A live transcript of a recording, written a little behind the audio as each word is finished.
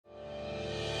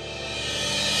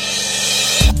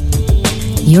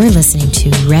You're listening to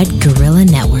Red Gorilla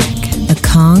Network, the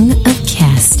Kong of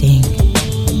Casting.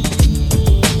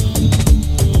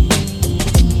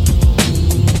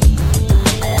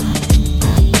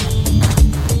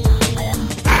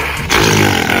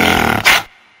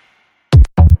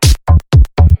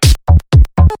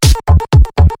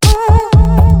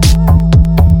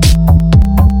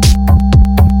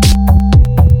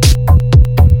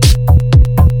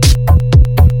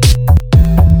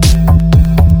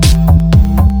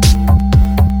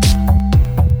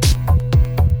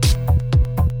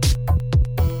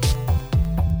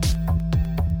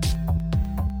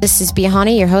 This is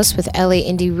Bihani, your host with LA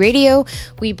Indie Radio.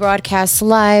 We broadcast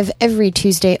live every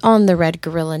Tuesday on the Red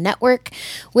Gorilla Network,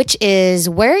 which is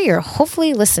where you're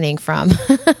hopefully listening from.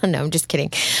 No, I'm just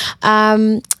kidding.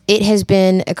 It has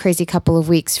been a crazy couple of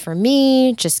weeks for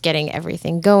me, just getting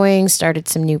everything going, started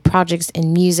some new projects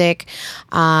in music,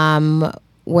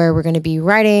 where we're going to be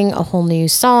writing a whole new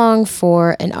song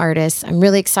for an artist. I'm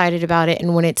really excited about it,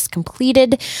 and when it's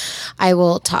completed, I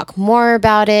will talk more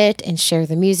about it and share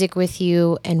the music with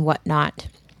you and whatnot.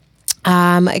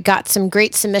 I got some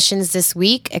great submissions this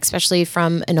week, especially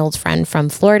from an old friend from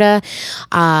Florida.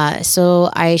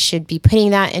 So I should be putting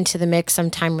that into the mix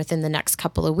sometime within the next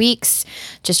couple of weeks,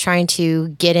 just trying to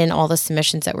get in all the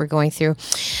submissions that we're going through.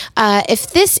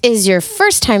 If this is your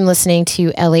first time listening to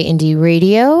LA Indie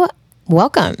Radio,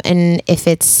 welcome. And if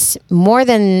it's more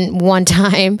than one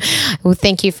time, well,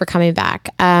 thank you for coming back.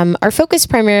 Our focus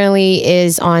primarily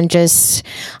is on just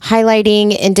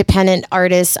highlighting independent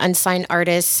artists, unsigned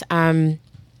artists.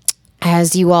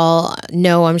 As you all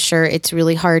know, I'm sure it's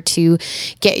really hard to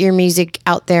get your music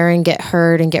out there and get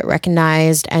heard and get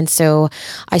recognized. And so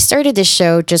I started this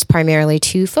show just primarily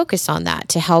to focus on that,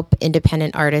 to help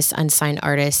independent artists, unsigned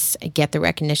artists get the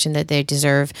recognition that they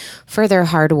deserve for their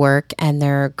hard work and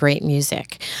their great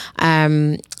music.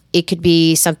 It could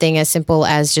be something as simple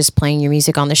as just playing your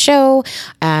music on the show,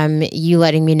 you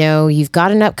letting me know you've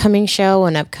got an upcoming show,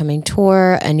 an upcoming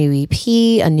tour, a new EP,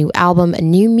 a new album, a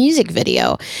new music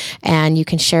video. And you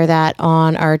can share that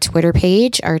on our Twitter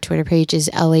page. Our Twitter page is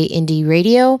LA Indie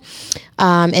Radio,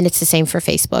 and it's the same for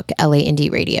Facebook, LA Indie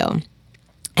Radio.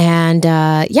 And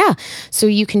so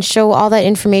you can show all that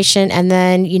information, and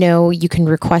then, you can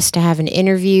request to have an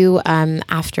interview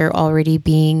after already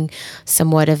being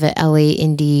somewhat of a LA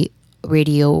Indie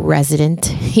Radio resident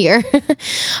here.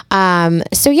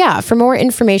 For more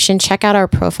information, check out our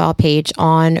profile page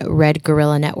on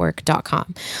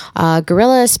redgorillanetwork.com.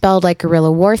 Gorilla is spelled like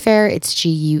guerrilla warfare. It's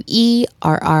Guerrilla.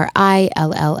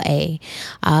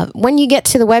 When you get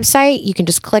to the website, you can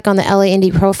just click on the LA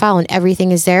Indie profile and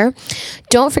everything is there.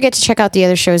 Don't forget to check out the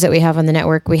other shows that we have on the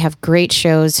network. We have great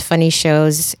shows, funny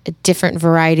shows, a different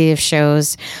variety of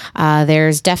shows.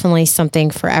 There's definitely something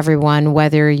for everyone,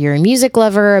 whether you're a music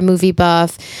lover, a movie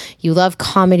buff, you love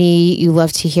comedy, you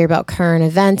love to hear about current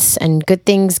events and good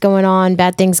things going on,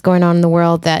 bad things going on in the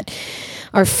world that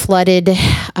are flooded,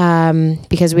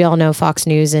 because we all know Fox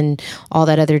News and all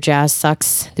that other jazz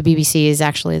sucks. The BBC is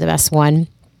actually the best one.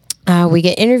 We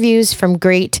get interviews from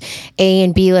great A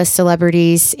and B list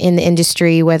celebrities in the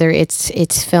industry, whether it's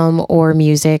film or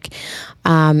music.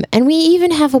 And we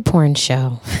even have a porn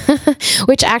show,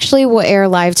 which actually will air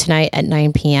live tonight at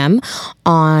 9 p.m.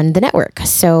 on the network.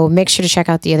 So make sure to check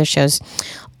out the other shows.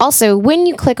 Also, when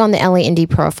you click on the LA Indie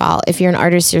profile, if you're an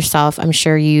artist yourself, I'm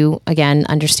sure you, again,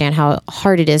 understand how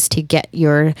hard it is to get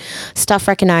your stuff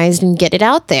recognized and get it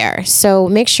out there. So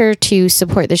make sure to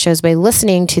support the shows by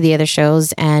listening to the other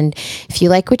shows. And if you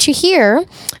like what you hear,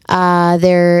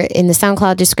 there in the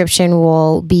SoundCloud description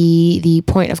will be the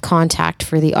point of contact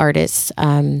for the artists,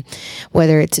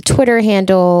 whether it's a Twitter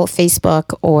handle,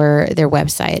 Facebook, or their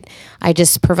website. I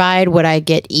just provide what I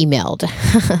get emailed.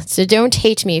 So don't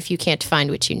hate me if you can't find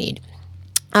what you need.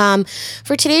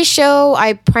 For today's show,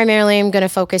 I primarily am going to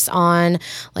focus on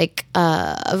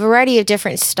a variety of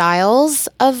different styles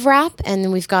of rap, and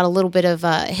then we've got a little bit of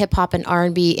hip hop and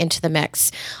R&B into the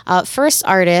mix. First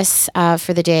artist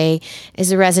for the day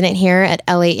is a resident here at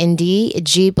LA Indie,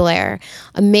 G Blair.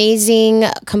 Amazing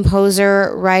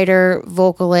composer, writer,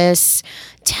 vocalist,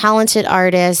 talented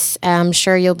artist. I'm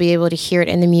sure you'll be able to hear it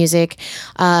in the music.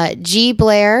 G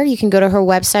Blair, you can go to her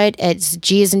website. It's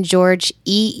G as in George,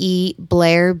 E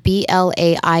Blair, BLAIRE.com,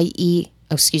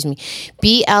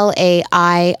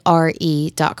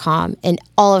 and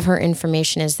all of her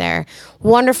information is there.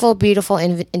 Wonderful, beautiful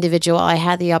individual. I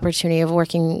had the opportunity of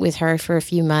working with her for a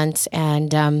few months,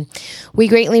 and we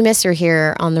greatly miss her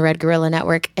here on the Red Gorilla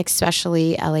Network,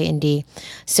 especially LA Indie.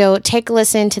 So take a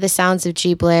listen to the sounds of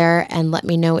G Blair and let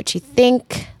me know what you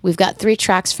think. We've got 3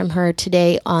 tracks from her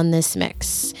today on this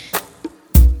mix.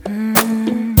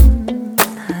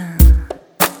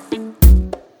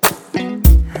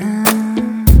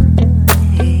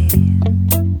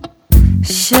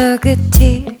 Sugar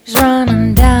tears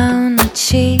running down my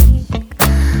cheek,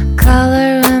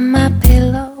 color in my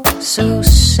pillow, so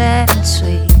sad and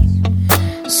sweet.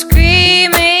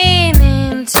 Screaming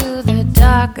into the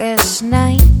darkest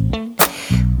night,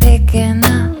 picking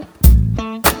up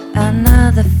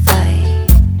another fight.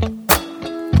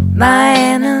 My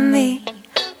enemy,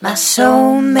 my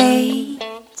soulmate,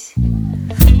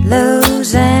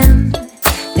 losing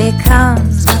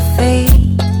becomes my fate.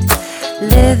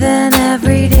 Living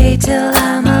every day till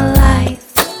I'm alive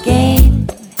again.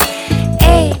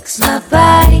 Aches my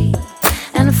body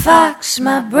and fucks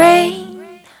my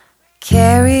brain.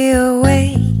 Carry a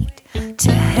weight too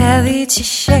heavy to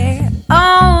share.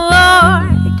 Oh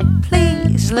Lord,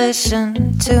 please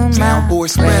listen to my Town boy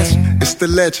smash, it's the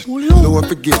legend. Lord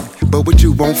forgive me, but what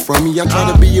you want from me? I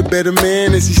try to be a better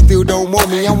man, as he still don't want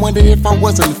me. I wonder if I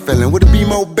wasn't a felon, would it be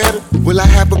more better? Will I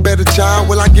have a better job?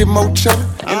 Will I get more cheddar?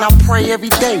 And I pray every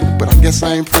day, but I guess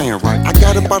I ain't praying right. I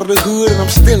got up out of the hood and I'm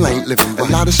still ain't living right.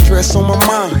 A lot of stress on my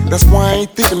mind, that's why I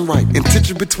ain't thinking right. And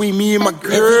tension between me and my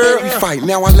girl, we fight.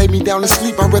 Now I lay me down to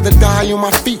sleep, I'd rather die on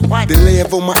my feet than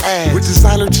live on my ass. With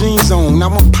designer jeans on, now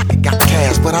my pocket got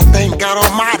cash, but I thank God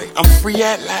Almighty, I'm free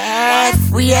at last,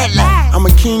 free at last. I'm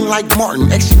a king like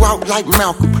Martin, X you out like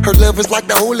Malcolm. Her love is like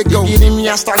the Holy Ghost, get in me,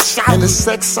 I start shouting. And the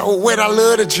sex so wet, I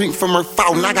love to drink from her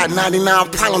fountain. I got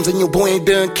 99 problems and your boy ain't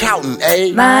done counting,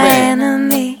 ayy. My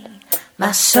enemy, my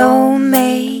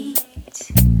soulmate,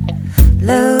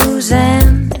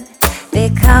 losing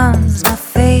becomes my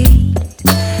fate.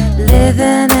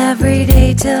 Living every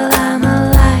day till I'm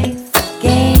alive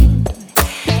again.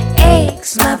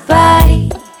 Aches my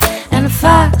body and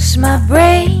fucks my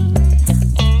brain.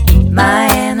 My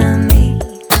enemy,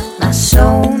 my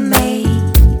soulmate,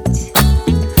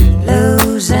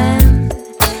 losing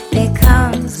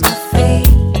becomes my fate.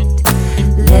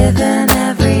 Living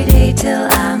every day till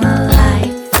I'm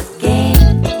alive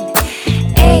again.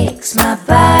 Aches my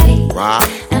body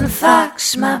and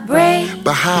fucks my brain.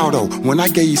 But how though, when I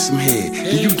gave you some head,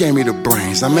 you gave me the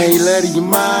brains. I made love to your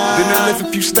mind, then I left a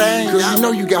few stains. Girl, you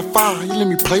know you got fire, you let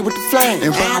me play with the flame.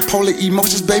 And bipolar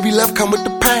emotions, baby, love come with the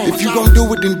pain. If you gon' do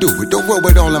it, then do it, don't rub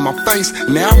it all in my face.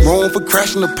 Now I'm wrong for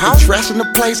crashing the pouch, trashing the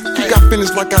place. You got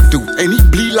feelings like I do, and he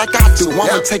bleed like I do.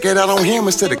 I'ma take it out on him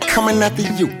instead of coming after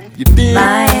you. You did?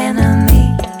 My enemy,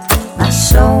 my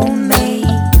soulmate,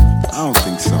 I don't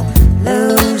think so.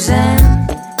 losing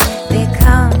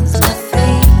becomes my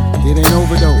fate. It ain't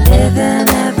over though. Living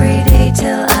every day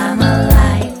till I'm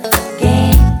alive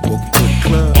again. Woke up to the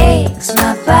club. Aches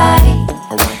my body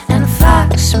and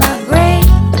fucks my brain.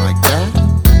 Like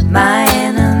that? My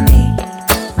enemy,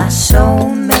 my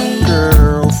soulmate,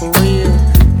 Girl, for real.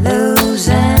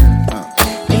 losing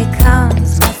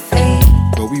becomes my fate.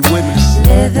 But we witness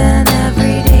Living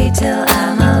every day till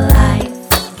I'm alive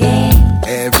again.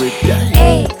 every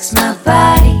day. Aches my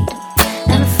body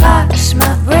and fucks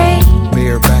my brain.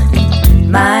 Bareback.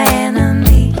 My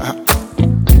enemy,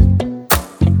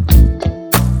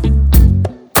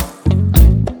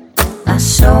 my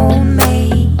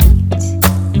soulmate,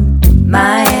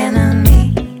 my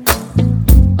enemy,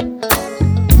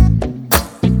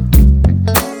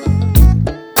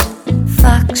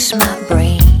 fucks my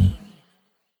brain.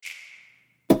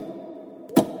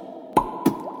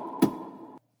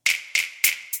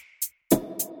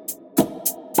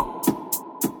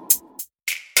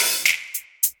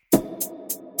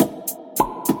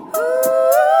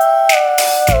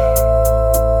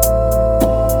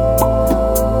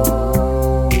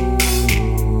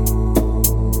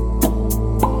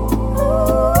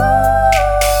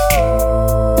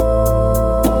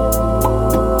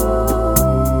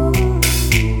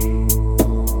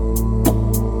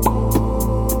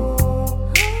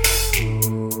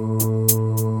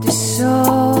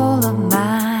 Soul of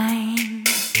mine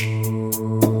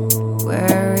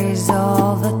worries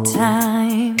all the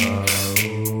time.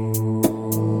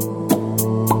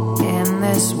 In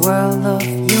this world of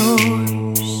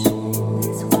yours,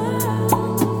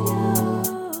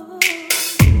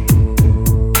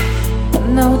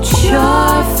 no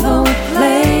joyful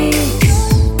place,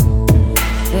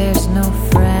 there's no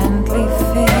friendly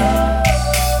face.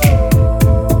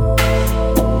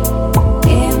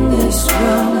 In this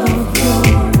world of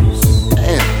yours,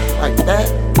 Damn, like that.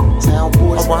 Town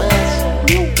boy smash.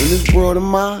 In this world of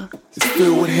mine, is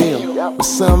filled with hell. But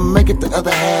some make it, the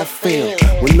other half fail.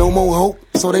 With no more hope,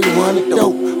 so they run it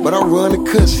dope. But I run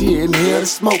the cuss here and here the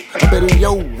smoke. I bet in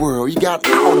your world you got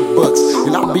all the bucks,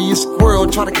 and I'll be a squirrel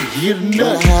trying to get a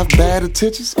nut. I have bad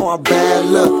intentions or bad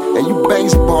luck, and you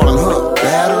baseballing, huh?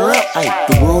 Batter up, ay,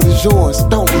 the world is yours,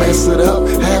 don't mess it up.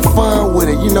 Have fun with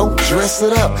it, you know, dress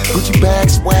it up. Gucci bag,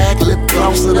 swag, lip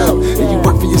gloss it up. And you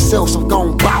work for yourself, so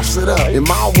gon' boss it up. In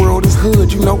my world is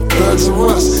hood, you know, thugs and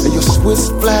rust. And your Swiss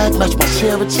flag match my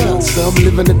cherry chunk. Some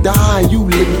living to die, and you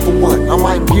living for what? I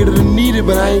might get it and need it,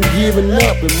 but I ain't giving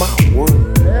up in my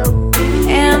world.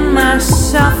 And my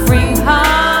suffering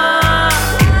heart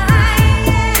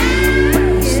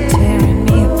is tearing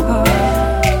me apart.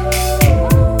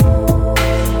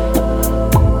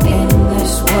 In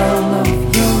this world of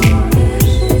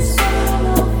yours,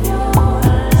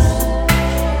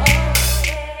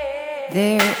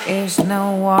 there is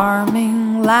no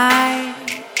warming light.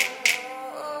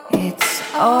 It's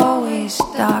always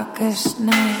darkest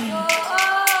night.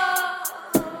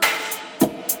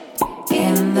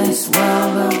 In this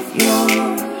world of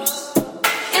yours,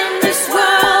 in this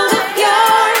world of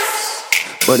yours.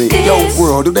 But in your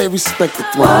world, do they respect the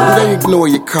throne? Do they ignore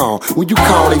your call when you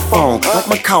call their phone? Like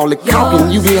my call it talking,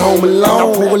 you be home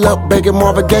alone. I pull up begging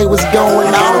Marvin Gaye, what's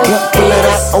going on? Put full of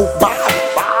that old body,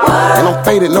 and I'm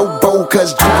faded, no bowl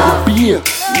cuts, drinking beer.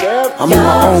 I'm in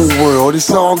my own world, it's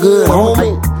all good,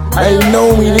 homie. They ain't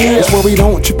know me then. It's where we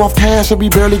don't trip off cash and we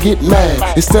barely get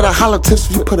mad. Instead of hollow tips,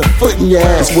 we put a foot in your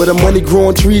ass. It's where the money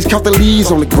growing trees, count the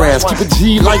leaves on the grass. Keep a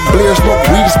G like Blair, smoke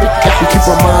weed, spit gas. We keep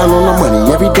our mind on the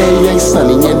money, every day ain't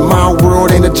sunny. In my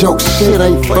world ain't a joke, shit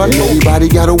ain't funny. Everybody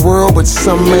got a world, but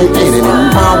some ain't in it.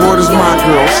 And my world is my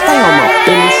girl, stay on my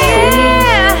business.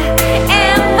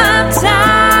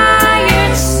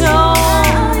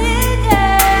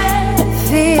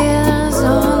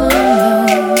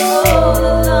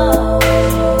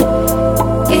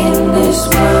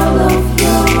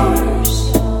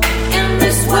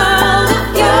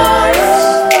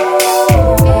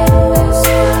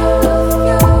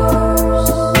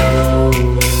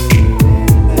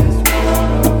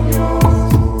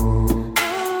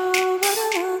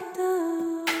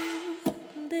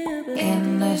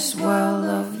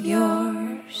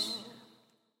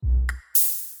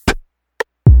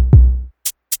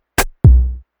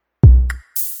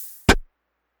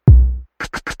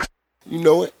 You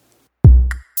know it.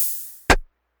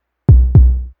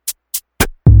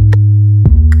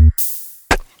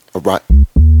 Alright.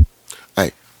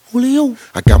 Hey, Julio.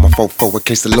 I got my 4-4 in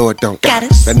case the Lord don't. Got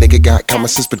us. That nigga got common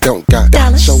sense but don't got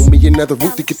Dollars. Show me another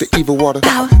route to get the evil water.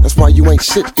 That's why you ain't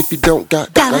shit if you don't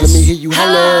got. Now let me hear you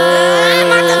holler. You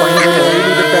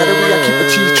need a battery, I keep a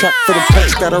cheese trap for them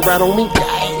packs that are right on me.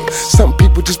 Some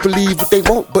people just believe what they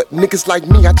want, but niggas like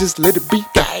me, I just let it be.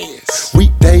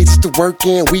 Weekdays to work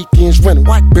in, weekends running.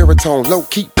 White baritone, low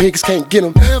key, pigs can't get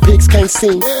them. Pigs can't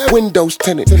sing, windows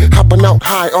tinted. Hopping out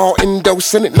high, all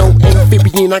indoors in it. No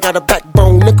amphibian, I got a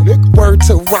backbone, nigga. Word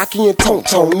to Rocky and Tone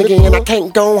Tone, nigga. And I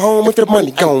can't go home if the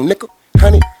money gone, nigga.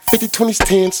 100, 50, 20s,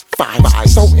 10s, 5s.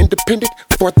 So independent,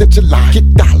 4th of July.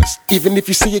 Get dollars, even if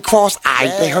you see it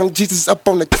cross-eyed. They hung Jesus up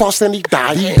on the cross and he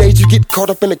died. These days you get caught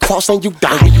up in the cross and you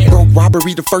die. When you broke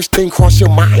robbery, the first thing cross your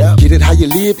mind. Get it how you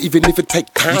live, even if it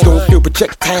take time. You don't feel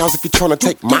projectiles if you're trying to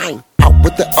take mine. Out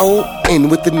with the old, in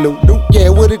with the new. Yeah,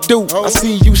 what it do? I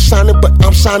see you shining, but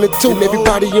I'm shining too. And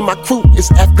everybody in my crew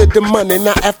is after the money,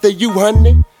 not after you,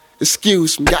 honey.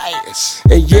 Excuse me, guys.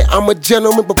 And yeah, I'm a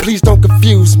gentleman, but please don't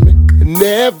confuse me.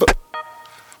 Never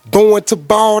born to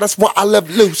ball, that's why I love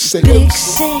Lucy. Big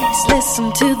sis,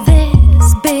 listen to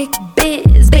this. Big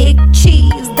biz, big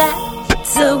cheese,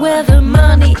 that's where the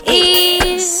money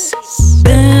is.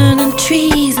 Burning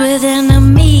trees with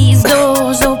enemies,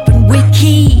 doors open with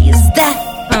keys,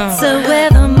 that's where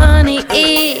the money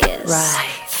is. Right.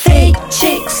 Fake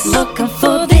chicks looking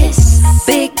for this.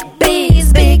 Big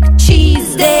biz, big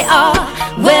cheese, they are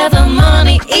where the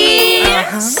money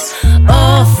is.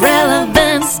 Of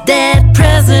relevance, dead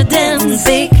presidents,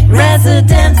 big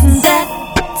residents,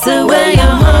 that's where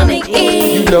your money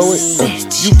is. You know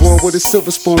it. You born with a silver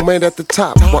spoon made at the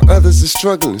top, while others are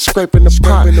struggling, scraping the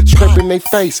pot, scraping their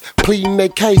face, pleading their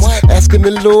case, asking the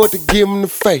Lord to give them the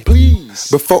faith. Please.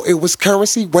 Before it was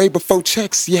currency, way before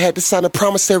checks, you had to sign a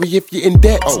promissory if you're in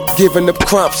debt. Giving up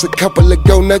crops, a couple of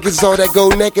gold nuggets, all that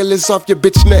gold necklace off your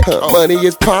bitch neck. Money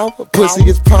is power, pussy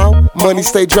is power. Money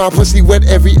stay dry, pussy wet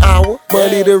every hour.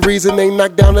 Money the reason they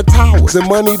knocked down the towers. And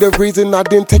money the reason I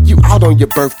didn't take you out on your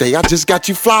birthday. I just got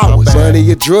you flowers.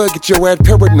 Money a drug, get your ass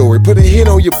paranoid. Put a hit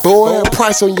on your boy, a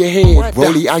price on your head.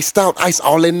 Rollie iced out, ice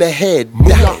all in the head.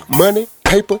 Money,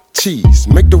 paper, cheese.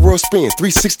 Make the world spin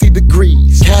 360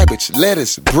 degrees. Cabbage,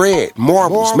 lettuce, bread,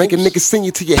 marbles. Make a nigga sing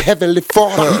you to your heavenly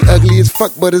father. He ugly as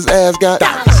fuck, but his ass got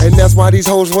dollars. And that's why these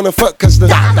hoes wanna fuck, cause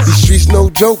these streets no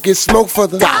joke, get smoke for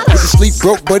them. With the sleep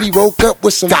broke, but he woke up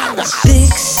with some dollars.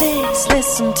 Big sis,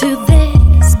 listen to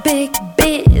this. Big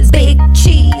biz, big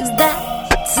cheese,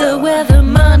 that's where the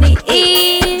money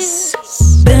is.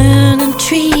 Burning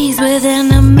trees with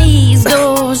enemies,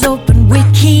 doors open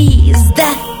with keys,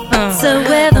 that's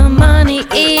where the money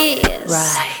is.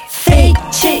 Right. Fake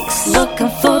chicks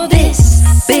looking for this.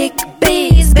 Big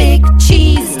biz, big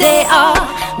cheese, they are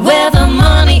where the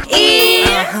money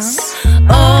is.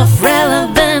 Off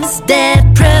relevance,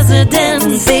 dead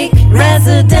presidents, big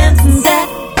residents,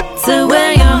 that's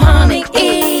where your honey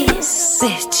is.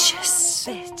 Bitches.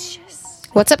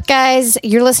 What's up, guys?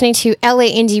 You're listening to LA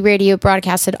Indie Radio,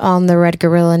 broadcasted on the Red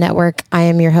Gorilla Network. I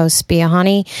am your host,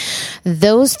 Biahani.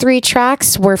 Those 3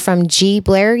 tracks were from G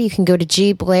Blair. You can go to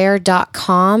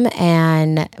gblair.com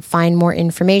and find more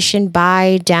information,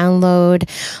 buy, download,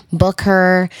 book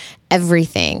her,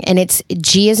 everything. And it's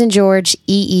G as in George,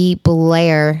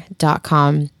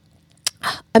 Blair.com.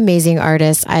 Amazing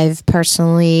artist. I've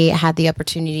personally had the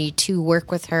opportunity to work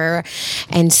with her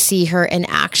and see her in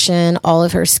action, all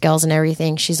of her skills and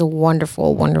everything. She's a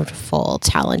wonderful, wonderful,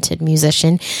 talented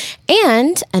musician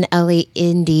and an LA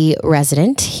Indie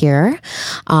resident here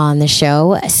on the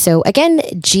show. So again,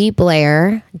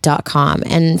 gblair.com.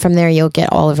 And from there, you'll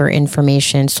get all of her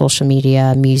information, social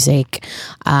media, music.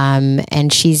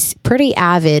 And she's pretty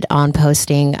avid on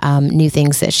posting new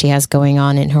things that she has going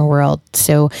on in her world.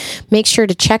 So make sure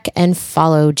to check and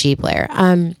follow G Blair.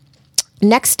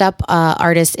 Next up,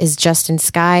 artist is Justin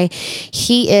Sky.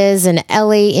 He is an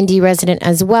LA indie resident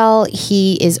as well.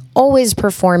 He is always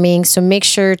performing, so make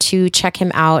sure to check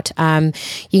him out. You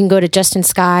can go to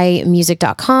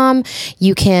justinskymusic.com.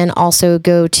 You can also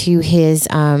go to his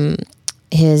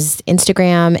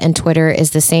Instagram and Twitter is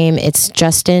the same. It's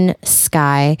Justin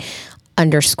Sky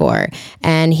 _.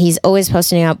 And he's always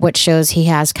posting up what shows he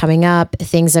has coming up,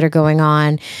 things that are going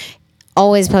on.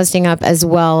 Always posting up as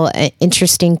well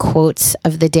interesting quotes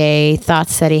of the day,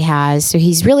 thoughts that he has. So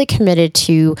he's really committed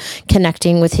to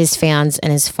connecting with his fans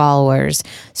and his followers.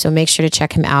 So make sure to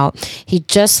check him out. He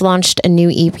just launched a new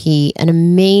EP, an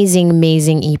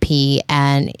amazing EP,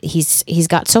 and he's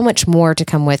got so much more to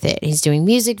come with it. He's doing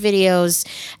music videos,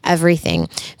 everything.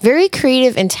 Very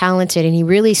creative and talented, and he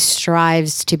really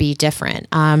strives to be different.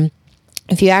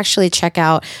 If you actually check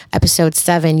out episode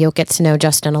 7, you'll get to know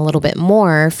Justin a little bit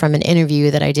more from an interview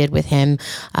that I did with him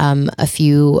a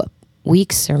few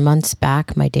weeks or months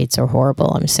back. My dates are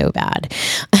horrible. I'm so bad.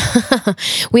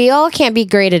 We all can't be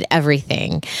great at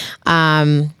everything.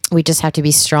 We just have to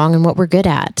be strong in what we're good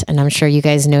at. And I'm sure you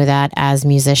guys know that as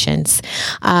musicians.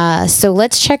 So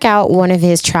let's check out one of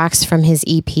his tracks from his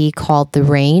EP called The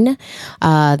Rain.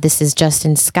 This is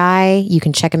Justin Sky. You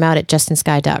can check him out at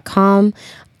justinsky.com.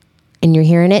 And you're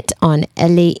hearing it on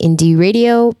LA Indie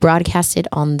Radio, broadcasted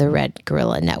on the Red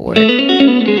Gorilla Network.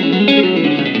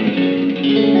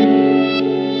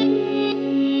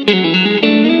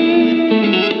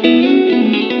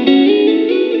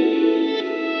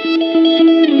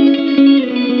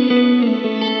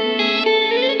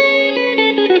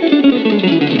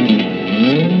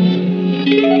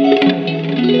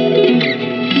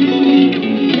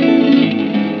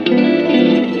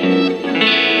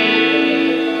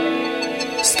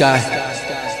 Sky.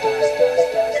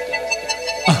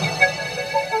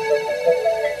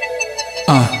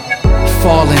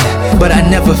 Falling, but I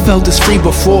never felt this free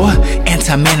before.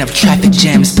 Anti-man of traffic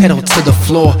jams, pedal to the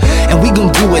floor. And we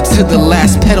gon' do it to the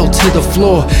last, pedal to the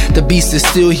floor. The beast is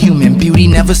still human, beauty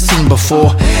never seen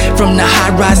before. From the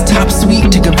high-rise top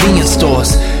suite to convenience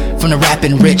stores. From the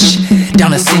rapping rich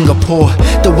down to Singapore,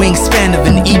 the wingspan of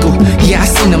an eagle, yeah, I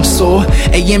seen him soar.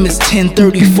 AM is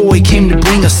 10:34, he came to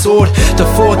bring a sword. The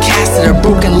forecast of the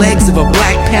broken legs of a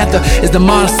black panther is the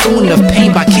monsoon of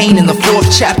pain by Cain in the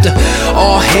 4th chapter.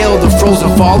 All hail the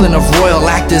frozen falling of royal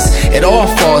actors. It all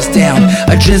falls down,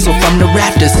 a drizzle from the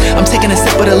rafters. I'm taking a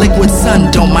sip of the liquid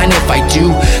sun, don't mind if I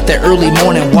do. That early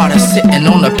morning water sitting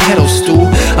on a pedal stool.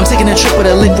 I'm taking a trip where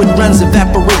the liquid runs,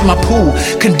 evaporate my pool.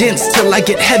 Condensed till I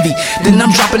get heavy, then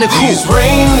I'm dropping a cool. These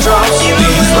raindrops,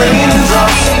 these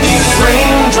raindrops, these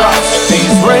raindrops,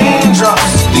 these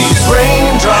raindrops, these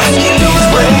raindrops, these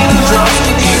raindrops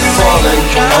keep falling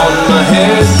on my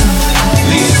head.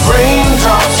 These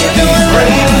raindrops, these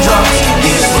raindrops,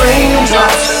 these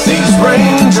raindrops, these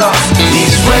raindrops,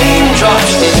 these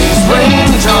raindrops, these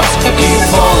raindrops keep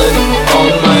falling on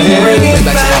my head.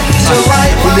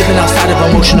 We're living outside of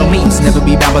emotional means. Never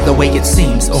be bound by the the way it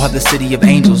seems. Oh, how the city of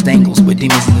angels dangles with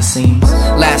demons in the seams.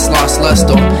 Last lost lust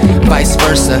or vice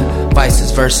versa.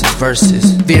 Vices versus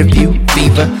verses. Fear view,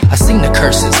 fever, I sing the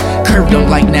curses. Curved them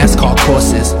like NASCAR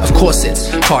courses. Of course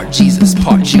it's part Jesus,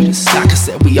 part Judas. Like I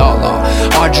said, we all are.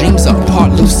 Our dreams are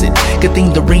part lucid. Good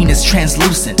thing the rain is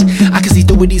translucent. I can see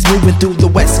through it, he's moving through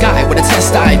the wet sky with a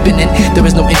test I've been in. There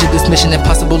is no end to this mission.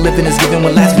 Impossible living is given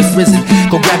when Lazarus risen.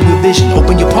 Go grab your vision,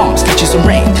 open your palms, catch you some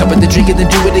rain. Cover the drink and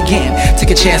then do it again.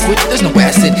 Take a chance with it, there's no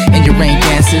acid in your rain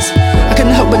dances. I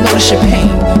couldn't help but notice your pain.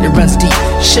 It runs deep,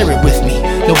 share it with me.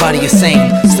 Nobody is sane,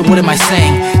 so what am I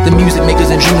saying? The music makers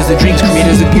and dreamers of dreams,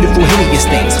 creators of beautiful, hideous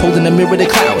things. Holding a mirror to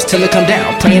clouds till it come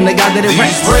down, praying to God that it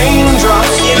rains. These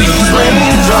raindrops, these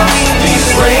raindrops, these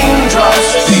raindrops,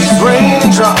 these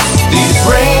raindrops, these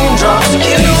raindrops,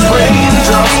 these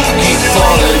raindrops keep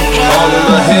falling on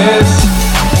my head.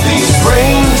 These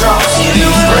raindrops,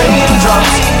 these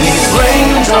raindrops, these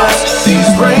raindrops, these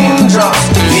raindrops,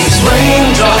 these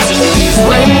raindrops, these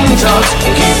raindrops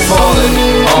keep falling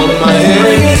on my head.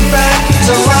 Bring it back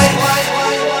to life.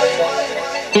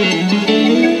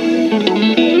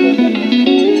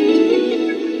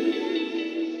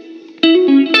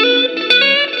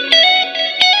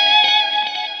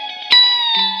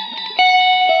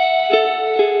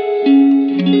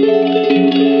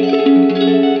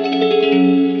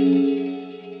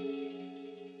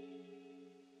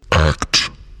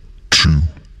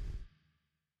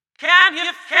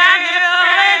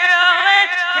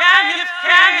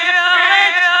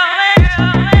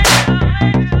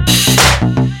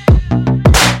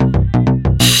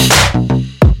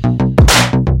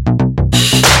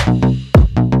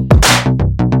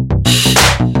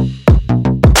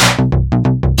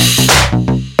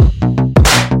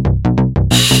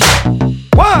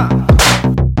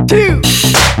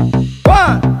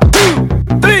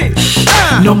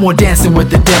 No more dancing with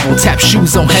the devil, tap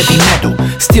shoes on heavy metal.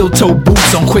 Steel toe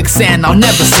boots on quicksand, I'll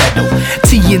never settle.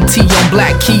 TNT on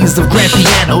black keys of grand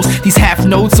pianos. These half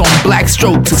notes on black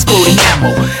strokes, exploding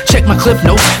ammo. Check my clip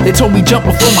notes, they told me jump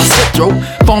before my slip throat.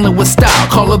 Falling with style,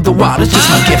 call up the wild, it's just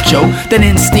my gift, yo. That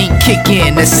instinct kick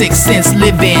in, that sixth sense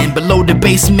live in. Below the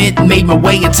basement, made my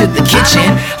way into the kitchen.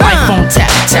 iPhone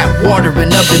tap, tap water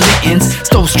in oven mittens.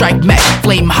 Stove strike match,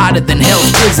 flame hotter than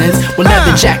hell's prisons. With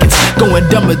leather jackets, going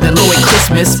dumber than Lloyd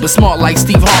Christmas. But smart like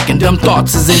Steve Hawking, dumb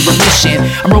thoughts is in remission.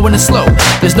 I'm rolling it slow,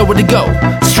 there's nowhere to go.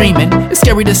 Streaming, it's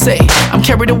scary to say, I'm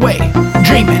carried away.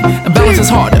 Dreaming, the balance is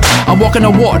harder. I'm walking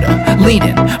on water,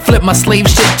 leaning. Flip my slave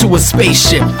ship to a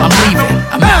spaceship. I'm leaving,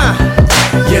 I'm out.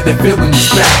 Yeah, that feeling is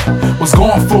back. Was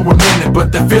gone for a minute,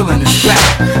 but that feeling is back.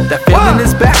 That feeling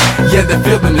is back. Yeah, that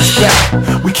feeling is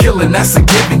back. We killing, that's a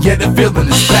given. Yeah, that feeling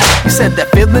is back. You said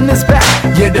that feeling is back.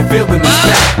 Yeah, that feeling is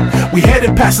back. We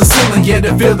headed past the ceiling. Yeah,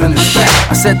 that feeling is back.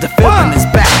 I said the feeling is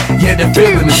back. Yeah, that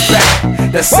feeling is back.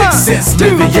 That sixth sense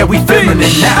living. Yeah, we feeling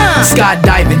it now.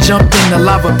 Skydiving, jumped in the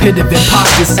lava pit of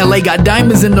imposters. LA got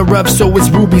diamonds in the rough, so it's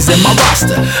rubies in my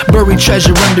roster. Buried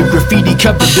treasure under graffiti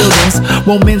covered buildings.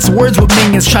 Won't mince words with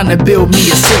minions trying to build me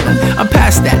a ceiling. I'm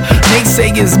past that.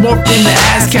 Naysayers morphed into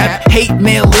ASCAP. Hate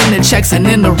mail in the checks and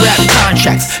in the rap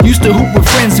contracts. Used to hoop with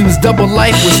friends whose double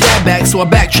life was stab back, so I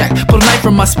backtrack. Put a knife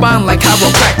from my spine like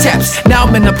chiropractic taps. Now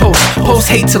I'm in the post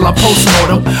hate till I'm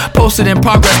post-mortem. Posted in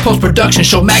progress, post-production,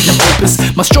 show magnum opus.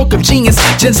 My stroke of genius,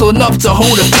 gentle enough to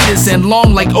hold a fetus, and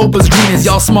long like Oprah's greenest,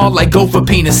 y'all small like gopher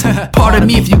penis. Pardon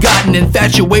me if you got an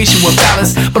infatuation with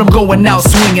Phallus, but I'm going out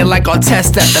swinging like our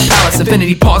test at the palace.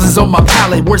 Infinity pauses on my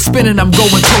palate, word spinning, I'm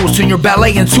going toast. Turn your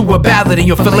ballet into a ballad and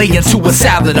your filet into a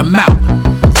salad, I'm out.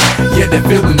 Yeah, that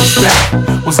feeling is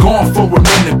back. Was gone for a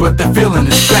minute, but that feeling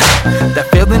is back. That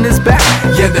feeling is back.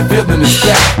 Yeah, that feeling is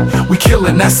back. We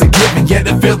killing, that's a given. Yeah,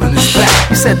 that feeling is back.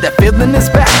 You said that feeling is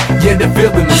back. Yeah, that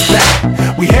feeling is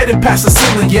back. We headed past the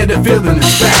ceiling. Yeah, that feeling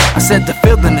is back. I said the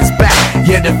feeling is back.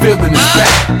 Yeah, that feeling is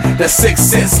back. That sixth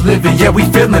sense living. Yeah, we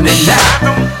feeling it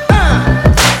now.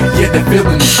 Yeah, that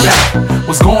feeling is back.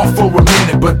 Was gone for a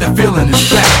minute, but that feeling is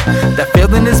back. That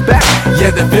feeling is back.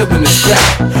 Yeah, that feeling is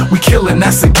back. We killing,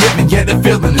 that's a given. Yeah, that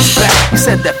feeling is back. You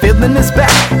said that feeling is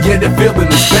back. Yeah, that feeling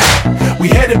is back. We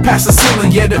headed past the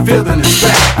ceiling. Yeah, that feeling is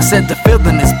back. I said the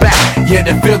feeling is back. Yeah,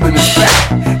 that feeling is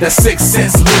back. That sixth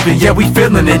sense living. Yeah, we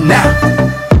feeling it now.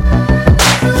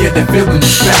 Yeah, that feeling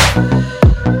is back.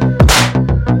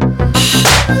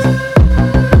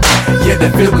 Yeah,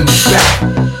 that feeling is back.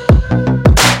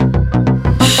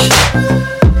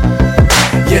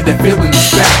 Yeah, that feeling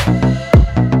is back.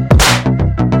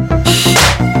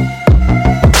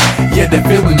 Yeah, that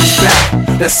feeling is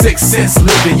back. That sixth sense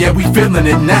living, yeah, we feeling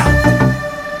it now.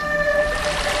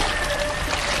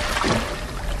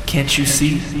 Can't you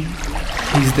see?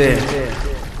 He's there,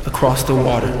 across the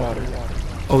water,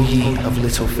 O ye of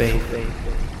little faith.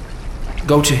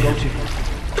 Go to him,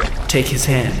 take his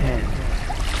hand,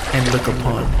 and look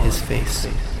upon his face.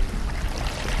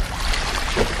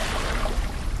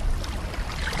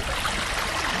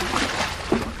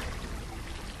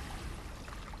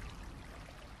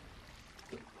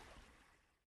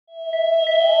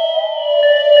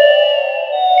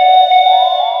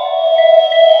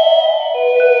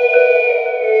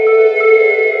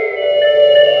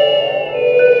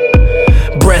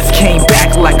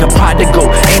 Like a prodigal,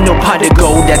 ain't no pot of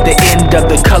gold at the end of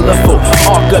the colorful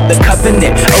arc of the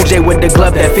covenant. OJ with the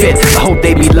glove that fit, I hope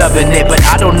they be loving it, but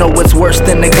I don't know what's worse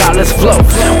than the godless flow.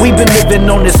 We've been living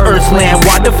on this earth's land,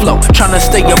 water flow, trying to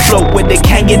stay afloat with the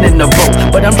canyon in the boat.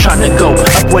 But I'm trying to go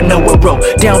up where Noah wrote,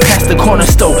 down past the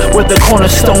cornerstone, where the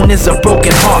cornerstone is a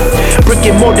broken heart. Brick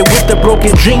and mortar with the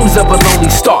broken dreams of a lonely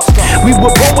star. We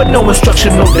were born with no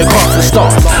instruction, no to cross the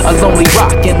stars. A lonely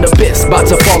rock in the abyss, about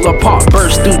to fall apart,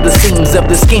 burst through the seams of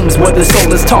the schemes where the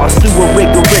soul is tossed through a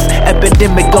rigorous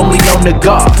epidemic only known to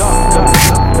God.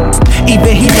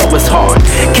 Even he know it's hard.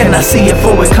 Can I see it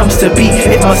for it comes to be?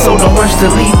 If my soul don't rush to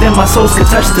leave, then my soul can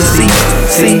touch the sea.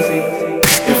 See,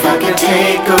 if I could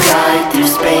take a ride through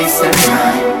space and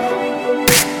time,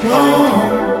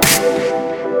 whoa,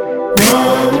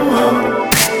 whoa, whoa,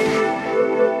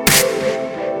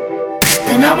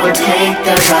 then I would take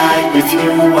that ride with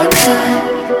you one time.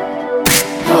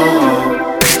 Whoa.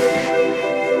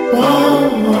 Whoa,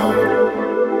 whoa.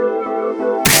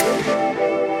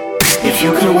 If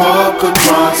you could walk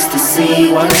across the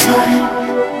sea one time,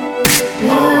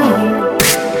 whoa,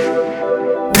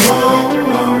 whoa,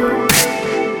 whoa,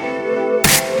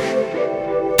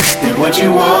 then would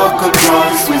you walk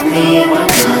across with me one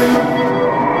time?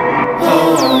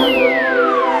 Whoa,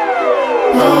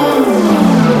 whoa,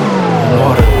 whoa.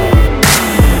 Water.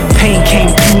 Pain came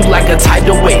through like a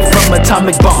tidal wave from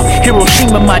atomic bomb.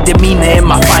 Hiroshima, my demeanor in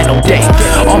my final day.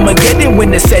 Armageddon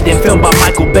when it's said and filmed by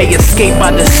Michael Bay. Escaped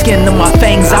by the skin of my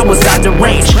fangs, I was out of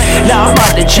range. Now I'm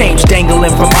out of change,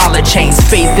 dangling from olive chains.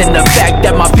 Faith in the fact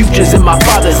that my future's in my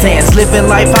father's hands. Living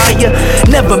life higher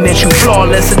never meant you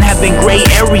flawless, and having gray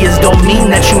areas don't mean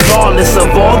that you lawless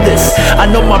of all this. I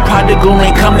know my prodigal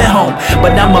ain't coming home,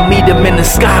 but I'ma meet him in the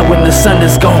sky when the sun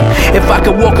is gone. If I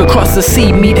could walk across the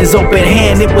sea, meet his open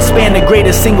hand, it would span the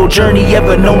greatest single journey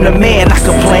ever known to man. I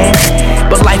could plan,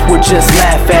 but life would just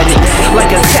laugh at it,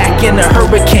 like attack in a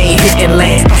hurricane hitting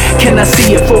land. Can I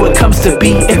see it for it comes to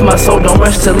be? If my soul don't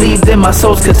rush to leave, then my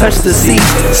souls could touch the sea.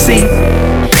 See,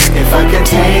 if I could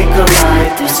take a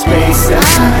ride through space and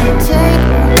time,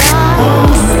 whoa,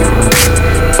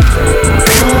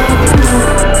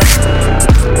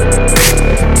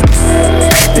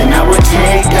 then I would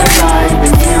take that ride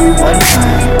with you one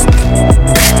time.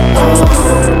 Oh,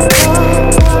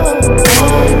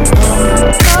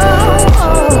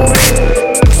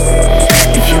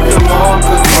 if you could walk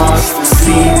across the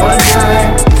sea one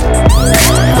time,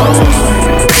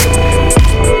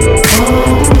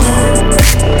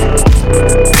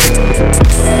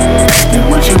 then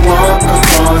would you walk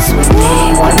across with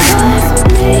me one time?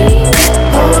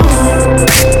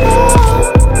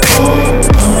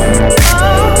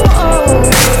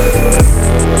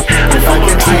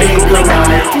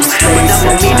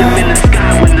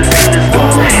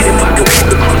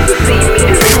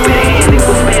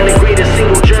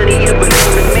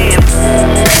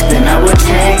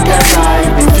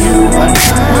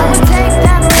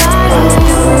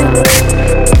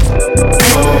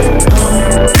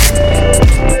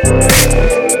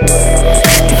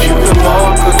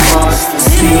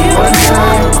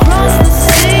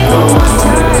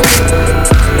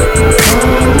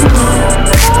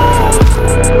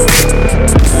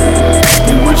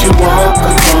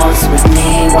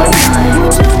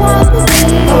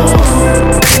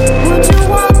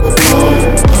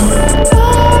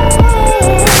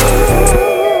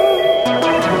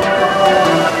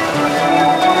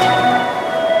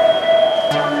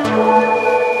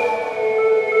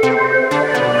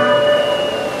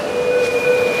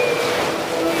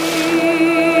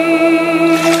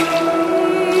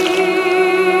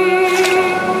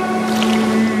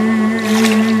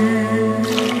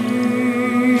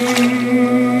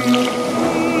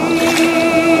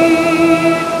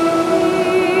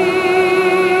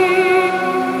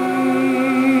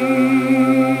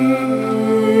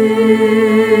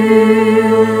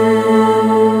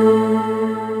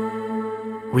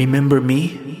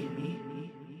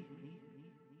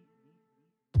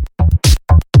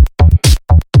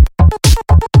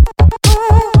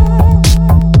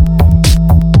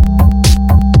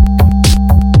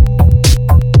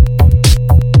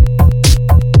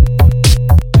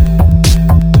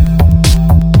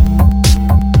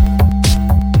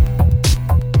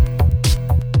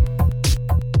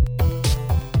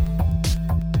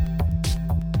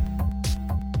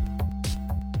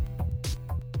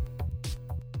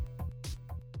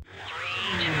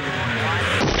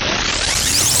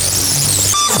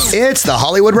 It's the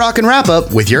Hollywood Rockin'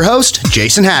 Wrap-Up with your host,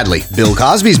 Jason Hadley. Bill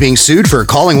Cosby's being sued for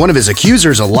calling one of his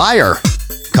accusers a liar.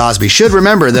 Cosby should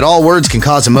remember that all words can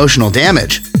cause emotional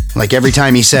damage. Like every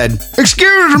time he said,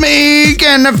 "Excuse me,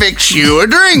 can I fix you a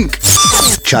drink?"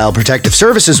 Child Protective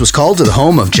Services was called to the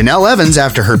home of Janelle Evans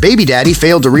after her baby daddy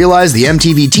failed to realize the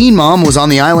MTV Teen Mom was on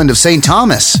the island of St.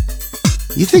 Thomas.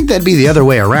 You'd think that'd be the other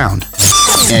way around.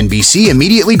 NBC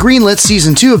immediately greenlit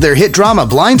season 2 of their hit drama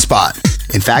Blind Spot.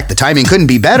 In fact, the timing couldn't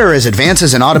be better as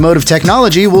advances in automotive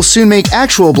technology will soon make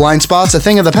actual blind spots a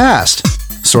thing of the past.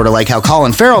 Sort of like how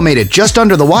Colin Farrell made it just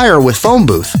under the wire with Phone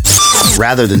Booth.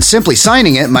 Rather than simply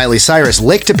signing it, Miley Cyrus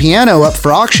licked a piano up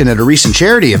for auction at a recent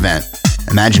charity event.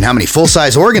 Imagine how many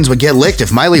full-size organs would get licked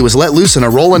if Miley was let loose in a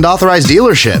Roland authorized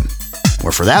dealership.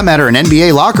 Or for that matter, an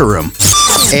NBA locker room.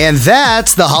 And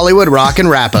that's the Hollywood Rockin'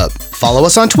 Wrap-Up. Follow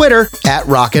us on Twitter at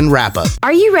Rockin' Wrap-Up.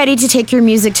 Are you ready to take your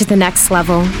music to the next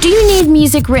level? Do you need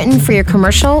music written for your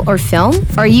commercial or film?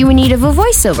 Are you in need of a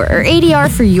voiceover or ADR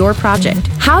for your project?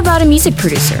 How about a music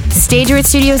producer? StageRight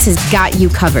Studios has got you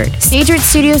covered. StageRight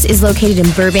Studios is located in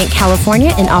Burbank,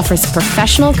 California, and offers a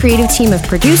professional creative team of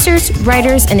producers,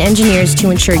 writers, and engineers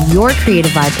to ensure your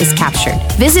creative vibe is captured.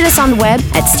 Visit us on the web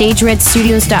at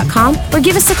StageRightStudios.com or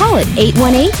give us a call at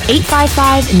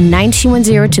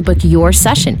 818-855-9210 to book your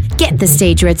session. Get the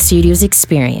StageRight Studios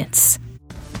experience.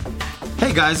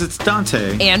 Hey guys, it's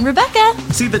Dante. And Rebecca.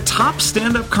 See the top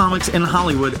stand-up comics in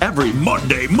Hollywood every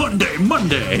Monday.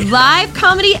 Live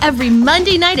comedy every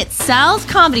Monday night at Sal's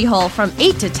Comedy Hole from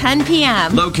 8 to 10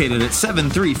 p.m. Located at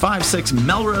 7356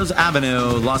 Melrose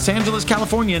Avenue, Los Angeles,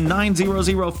 California,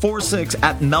 90046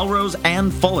 at Melrose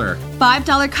and Fuller.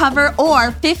 $5 cover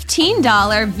or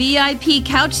 $15 VIP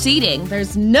couch seating.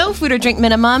 There's no food or drink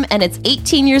minimum, and it's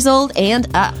 18 years old and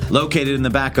up. Located in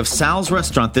the back of Sal's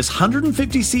Restaurant, this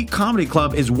 150-seat comedy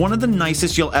club is one of the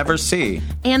nicest you'll ever see.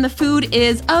 And the food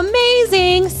is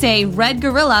amazing. Say Red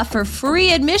Gorilla for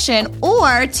free admission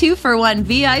or 2-for-1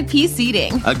 VIP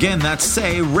seating. Again, that's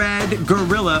say Red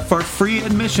Gorilla for free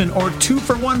admission or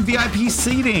 2-for-1 VIP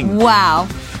seating. Wow.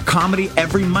 Comedy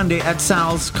every Monday at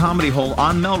Sal's Comedy Hole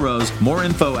on Melrose. More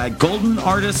info at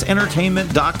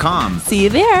goldenartistentertainment.com. See you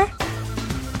there.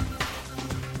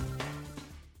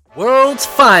 World's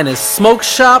finest smoke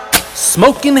shop,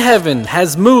 Smokin' Heaven,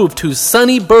 has moved to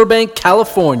sunny Burbank,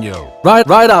 California,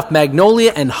 right off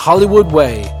Magnolia and Hollywood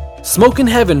Way. Smokin'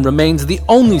 Heaven remains the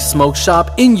only smoke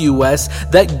shop in U.S.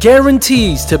 that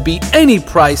guarantees to beat any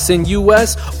price in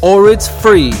U.S. or it's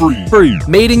free.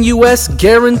 Made in U.S.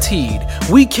 guaranteed.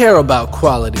 We care about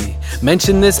quality.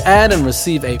 Mention this ad and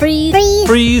receive a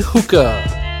free hookah.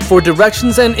 For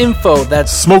directions and info,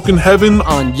 that's Smokin' Heaven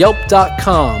on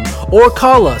Yelp.com or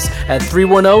call us at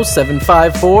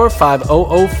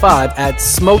 310-754-5005 at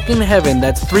Smokin' Heaven.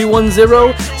 That's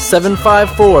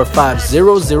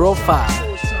 310-754-5005.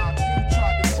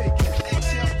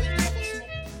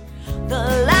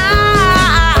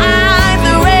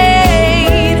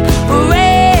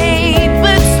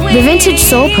 The Vintage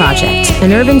Soul Project,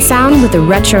 an urban sound with a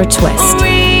retro twist.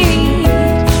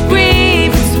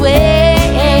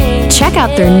 Check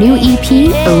out their new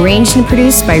EP, arranged and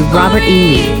produced by Robert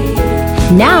E. Lee.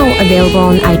 Now available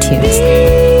on iTunes.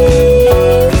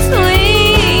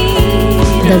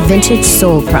 The Vintage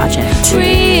Soul Project.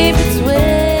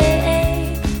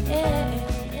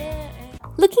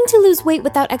 Looking to lose weight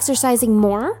without exercising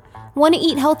more? Want to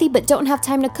eat healthy but don't have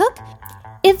time to cook?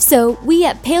 If so, we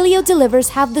at Paleo Delivers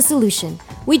have the solution.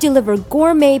 We deliver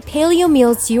gourmet paleo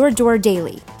meals to your door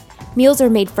daily. Meals are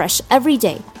made fresh every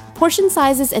day. Portion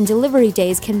sizes and delivery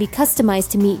days can be customized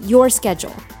to meet your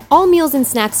schedule. All meals and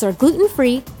snacks are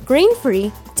gluten-free,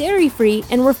 grain-free, dairy-free,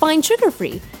 and refined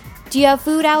sugar-free. Do you have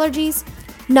food allergies?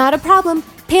 Not a problem.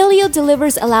 Paleo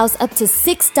Delivers allows up to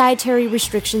 6 dietary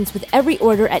restrictions with every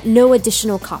order at no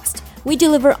additional cost. We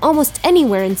deliver almost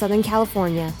anywhere in Southern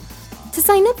California. To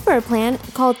sign up for a plan,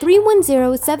 call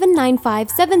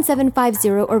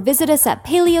 310-795-7750 or visit us at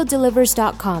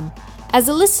paleodelivers.com. As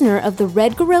a listener of the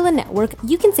Red Gorilla Network,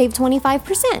 you can save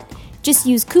 25%. Just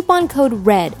use coupon code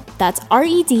RED, that's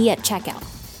R-E-D at checkout.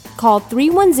 Call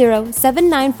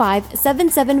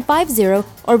 310-795-7750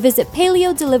 or visit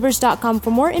paleodelivers.com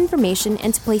for more information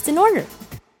and to place an order.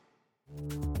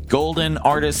 Golden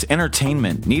Artist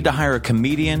Entertainment. Need to hire a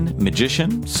comedian,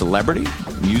 magician, celebrity,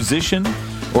 musician,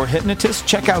 or hypnotist?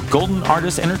 Check out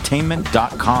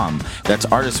goldenartistentertainment.com. That's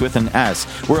artist with an S.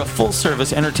 We're a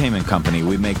full-service entertainment company.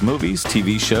 We make movies,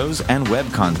 TV shows, and web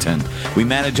content. We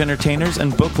manage entertainers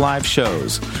and book live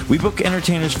shows. We book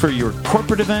entertainers for your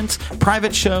corporate events,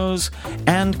 private shows,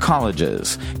 and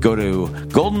colleges. Go to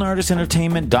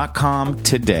goldenartistentertainment.com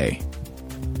today.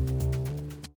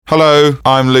 Hello,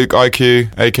 I'm Luke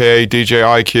IQ, aka DJ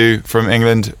IQ from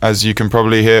England, as you can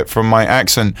probably hear from my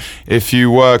accent. If you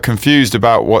were confused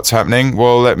about what's happening,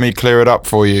 well, let me clear it up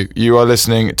for you. You are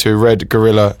listening to Red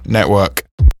Gorilla Network.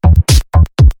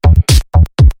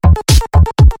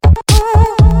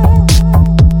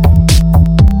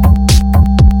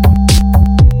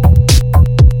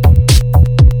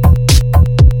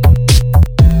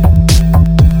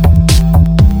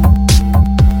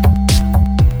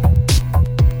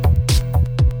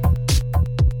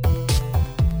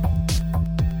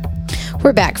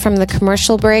 We're back from the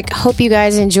commercial break. Hope you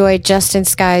guys enjoyed Justin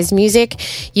Sky's music.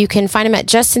 You can find him at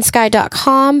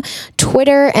justinsky.com.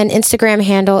 Twitter and Instagram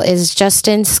handle is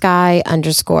JustinSky_,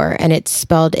 and it's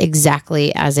spelled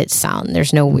exactly as it sounds.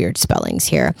 There's no weird spellings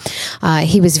here.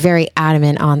 He was very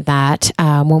adamant on that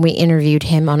when we interviewed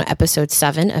him on episode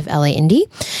 7 of LA Indie.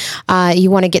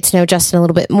 You want to get to know Justin a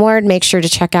little bit more, make sure to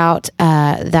check out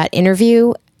that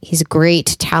interview. He's a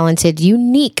great, talented,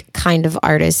 unique kind of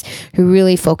artist who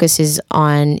really focuses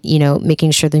on, making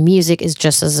sure the music is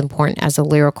just as important as the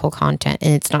lyrical content.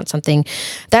 And it's not something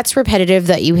that's repetitive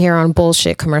that you hear on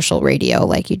bullshit commercial radio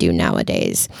like you do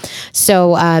nowadays.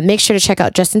 So make sure to check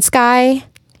out Justin Sky.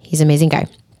 He's an amazing guy.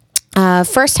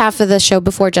 First half of the show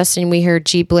before Justin, we heard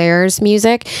G Blair's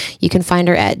music. You can find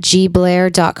her at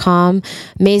gblair.com.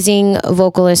 Amazing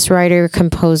vocalist, writer,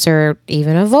 composer,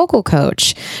 even a vocal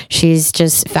coach. She's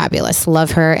just fabulous.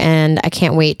 Love her. And I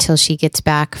can't wait till she gets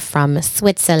back from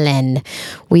Switzerland.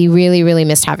 We really, really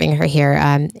missed having her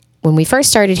here. When we first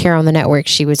started here on the network,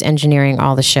 she was engineering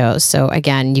all the shows. So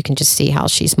again, you can just see how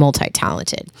she's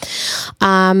multi-talented.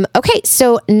 Okay,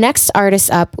 so next artist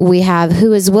up, we have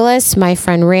Who Is Willis, my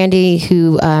friend Randy,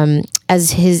 who, as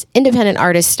his independent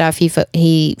artist stuff,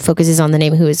 he focuses on the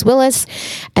name Who Is Willis.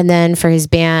 And then for his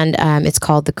band, it's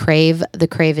called The Crave. The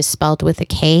Crave is spelled with a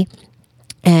K.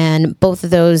 And both of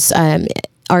those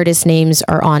artist names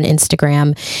are on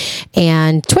Instagram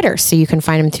and Twitter, so you can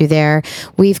find him through there.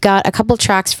 We've got a couple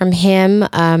tracks from him.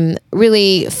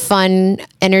 Really fun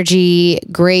energy,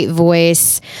 great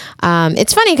voice.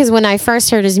 It's funny because when I first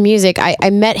heard his music, I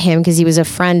met him because he was a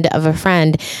friend of a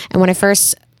friend, and when I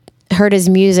first heard his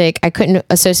music, I couldn't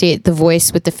associate the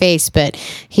voice with the face, but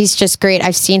he's just great.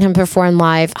 I've seen him perform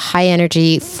live, high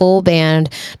energy, full band,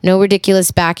 no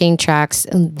ridiculous backing tracks,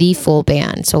 the full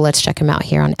band. So let's check him out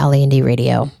here on LA Indie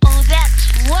Radio. Oh,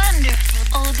 that's wonderful.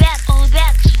 Oh, that's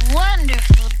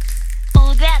wonderful.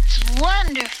 Oh, that's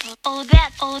wonderful. Oh,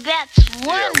 that's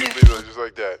wonderful. Yeah, we leave it just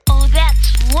like that. Oh,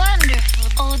 that's wonderful.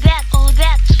 Oh,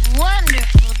 that's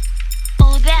wonderful.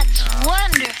 Oh, that's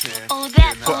wonderful. Oh,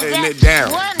 that's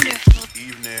wonderful.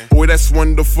 Boy, that's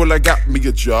wonderful, I got me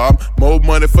a job. More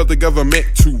money for the government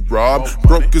to rob.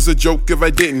 Broke is a joke if I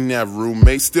didn't have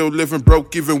roommates. Still living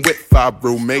broke even with 5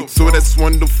 roommates. So that's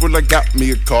wonderful, I got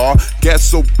me a car. Gas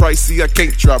so pricey, I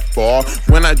can't drive far.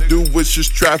 When I do, it's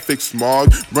just traffic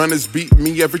smog. Runners beat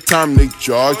me every time they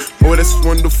jog. Boy, that's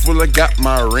wonderful, I got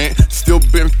my rent. Still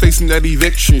been facing that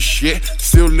eviction shit.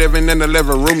 Still living in a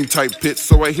 11-room type pit.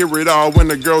 So I hear it all when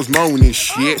the girls moaning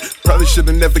shit. Probably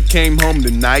should've never came home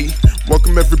tonight.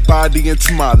 Welcome everybody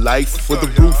into my life. With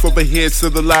a roof over head,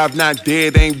 still alive, not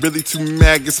dead. Ain't really too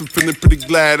mad, guess I'm feeling pretty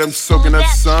glad. I'm soaking up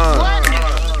sun.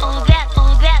 Oh, that's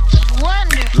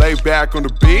wonderful. Lay back on the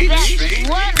beach. That's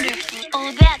wonderful.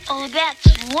 Oh, that's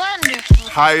wonderful.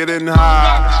 Higher than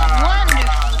high. Wonderful.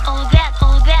 Oh,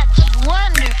 that's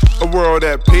wonderful. A world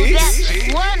at peace.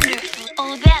 That's wonderful.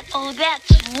 Oh,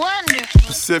 that's wonderful.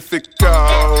 Pacific Oh,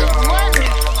 coast. that's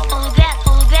wonderful. Oh,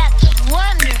 that's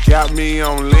wonderful. Got me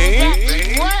on lean.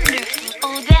 That's wonderful.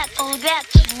 Oh,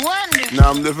 that's wonderful. Now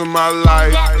I'm living my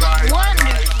life. That's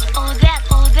wonderful. Oh,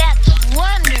 that's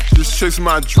wonderful. Just chase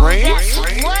my dreams. That's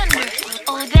wonderful.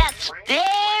 Oh, that's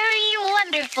very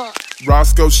wonderful.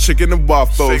 Roscoe's chicken and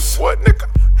waffles. Say what, nigga?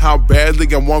 How badly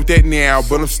I want that now,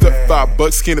 but I'm stuck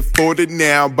 $5, can't afford it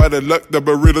now. By the luck, the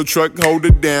burrito truck hold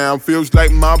it down. Feels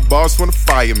like my boss wanna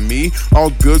fire me.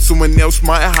 All good, someone else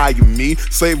might hire me.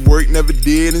 Slave work never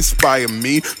did inspire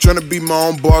me. Tryna be my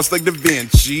own boss like Da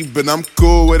Vinci, but I'm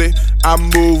cool with it. I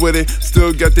move with it.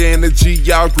 Still got the energy,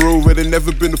 y'all grew with it.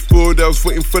 Never been a fool that was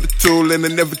waiting for the tool, and I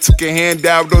never took a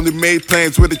handout. Only made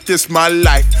plans with it. This my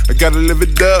life. I gotta live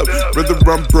it up. Whether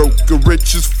I'm broke or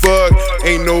rich as fuck,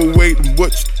 ain't no waiting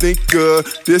what you think of.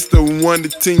 This the one, the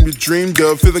team you dreamed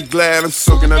of. Feeling glad I'm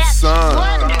soaking up sun.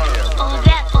 Oh,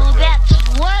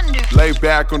 that's wonderful. Lay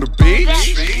back on the beach.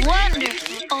 That's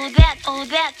wonderful. Oh,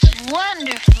 that's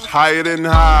wonderful. Higher than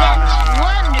high.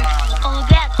 Wonderful. Oh,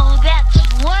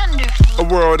 that's wonderful. A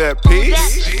world at peace.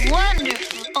 That's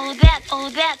wonderful. Oh,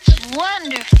 that's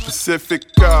wonderful. Pacific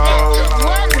coast.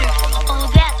 Wonderful. Oh,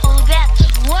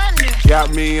 that's wonderful. got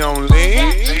me on lean.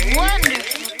 That's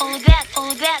wonderful.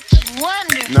 Oh, that's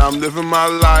wonderful. Now I'm living my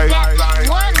life. That's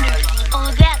wonderful.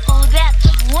 Oh,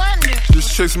 that's wonderful.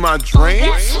 Just chase my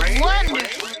dreams. That's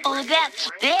wonderful. Oh, that's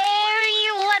very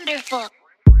wonderful.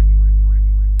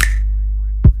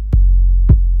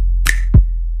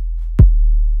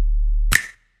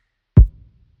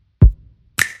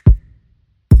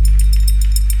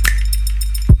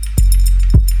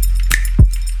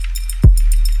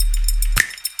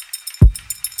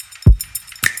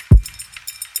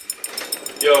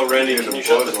 Yo, Randy, can you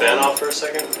shut the fan off for a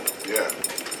second? Yeah.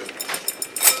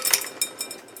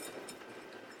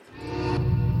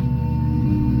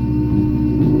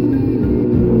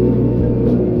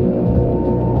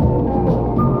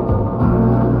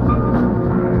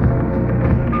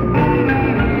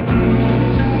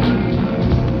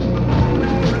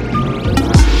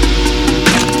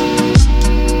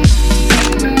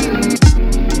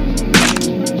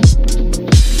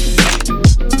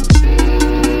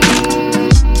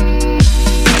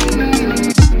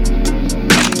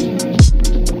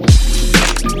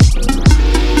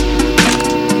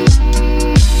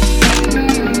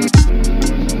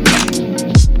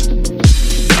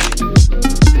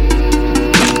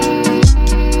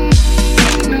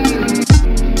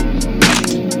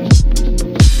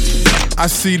 I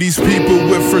see these people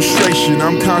with frustration.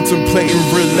 I'm contemplating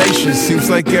relations. Seems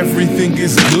like everything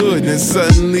is good, and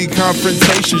suddenly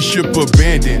confrontationship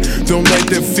abandoned. Don't let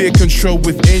the fear control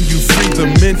within you. Free the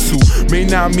mental. May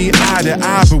not meet eye to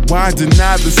eye, but why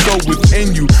deny the soul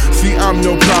within you? See, I'm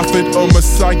no prophet or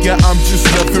messiah. I'm just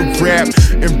nothing rap,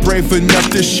 and brave enough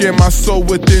to share my soul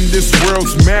within this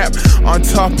world's map. On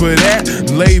top of that,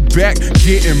 lay back,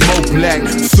 getting more black,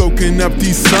 soaking up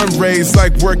these sun rays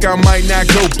like work. I might not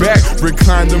go back.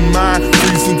 Recline the mind,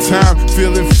 freezing time,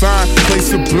 feeling fine, play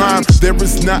sublime. There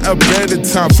is not a better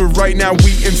time. For right now,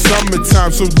 we in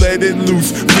summertime, so let it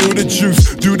loose. Feel the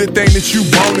juice, do the thing that you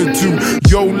wanna do.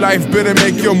 Your life better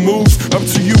make your moves. Up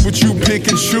to you what you pick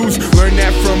and choose. Learn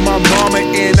that from my mama,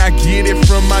 and I get it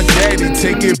from my daddy.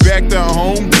 Take it back to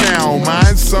hometown.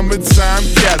 Mine summertime,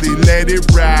 Cali, let it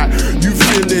ride. You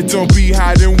feel it, don't be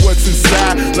hiding what's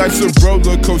inside. Life's a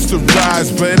roller coaster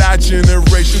rise, but our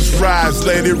generations rise.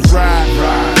 Let it ride.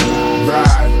 Ride,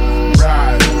 ride,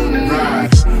 ride, ride,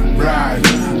 ride.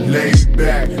 Lay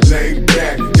back,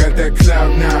 got that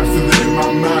cloud nine, feel it in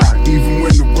my mind. Even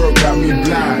when the world got me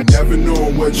blind, never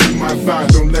knowing what you might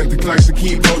find. Don't let the clock to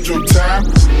keep hold your time.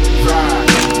 Ride,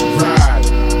 ride,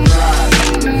 ride,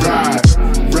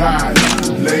 ride, ride.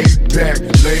 Lay back,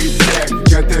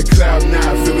 got that cloud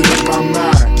nine, feel it in my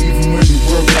mind. Even when the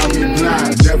world got me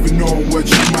blind, never knowing what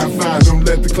you might find. Don't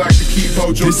let the clock to keep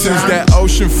hold your time. This is that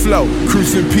ocean flow,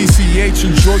 cruising PCH,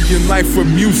 enjoy your life with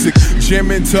music.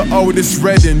 Jamming to Otis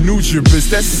Redding, Nugibus,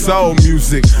 that's soul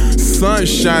music. Sun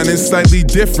shining slightly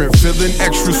different, feeling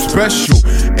extra special.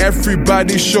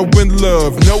 Everybody showing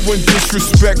love, no one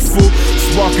disrespectful.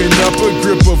 Walking up a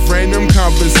grip of random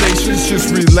conversations,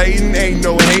 just relating, ain't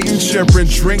no hating. Sharing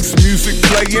drinks, music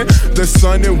playing, the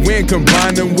sun and wind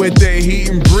combining with the heat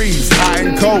and breeze. Hot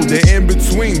and cold, the in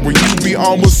between where you be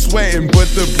almost sweating, but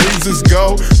the breezes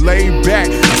go. Laid back,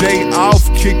 day off,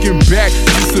 kicking back,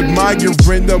 just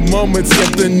admiring the moments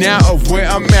of the now of where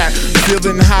I'm at.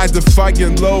 Feeling high,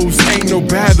 defying lows, ain't no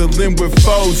battling with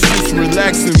foes, just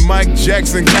relaxing. Mike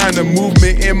Jackson kind of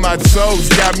movement in my toes,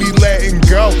 got me letting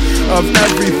go of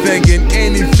everything and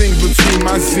anything between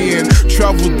my sin.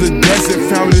 Traveled the desert,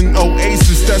 found an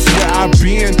oasis, that's where I've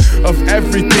been. Of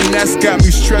everything that's got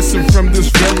me stressing from this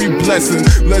very blessing.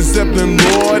 Led Zeppelin,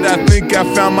 Lord, I think I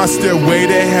found my stairway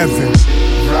to heaven.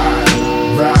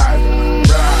 Ride, ride,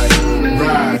 ride,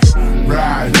 ride,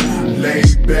 ride. Lay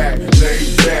back,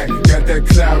 got that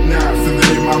cloud nine, feel it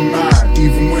in my mind.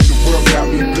 Even when the world got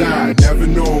me blind, never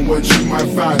knowing what you might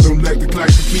find. Don't let the clock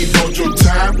to keep hold your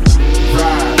time.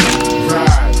 Ride,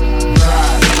 ride,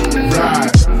 ride,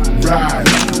 ride, ride.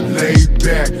 Lay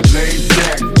back,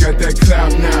 got that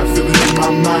cloud nine, feel it in my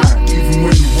mind. Even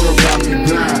when the world got me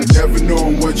blind, never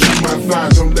knowing what you might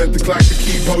find. Don't let the clock to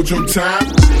keep hold your time.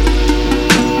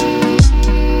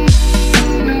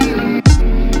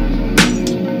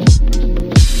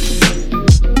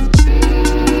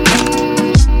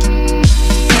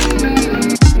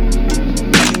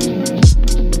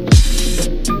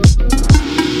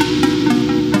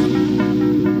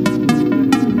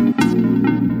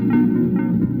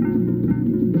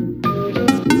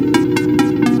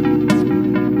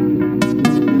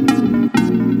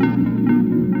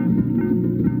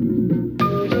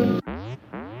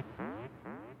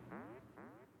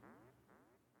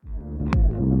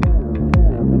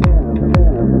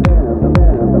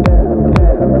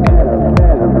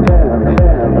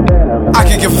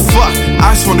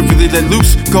 let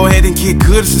loose. Go ahead and get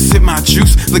good as I sip my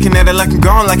juice. Looking at it like I'm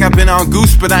gone, like I've been on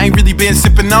Goose. But I ain't really been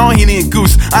sipping on Henny and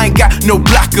Goose. I ain't got no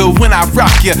blocker when I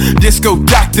rock ya. Disco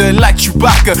doctor like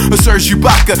Chewbacca or Serge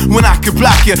Ibaka when I could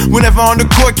block ya. Whenever on the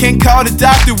court, can't call the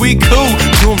doctor, we cool.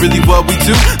 Doing really what we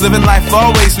do. Living life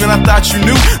always, man, I thought you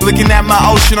knew. Looking at my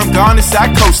ocean, I'm gone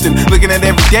inside coasting. Looking at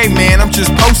every day, man, I'm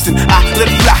just posting. I let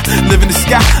it fly, live in the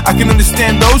sky. I can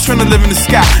understand those trying to live in the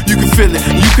sky. You can feel it,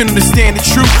 you can understand the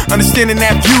truth. Understanding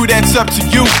that view, that's up to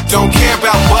you. Don't care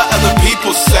about what other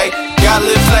people say. Gotta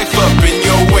live life up in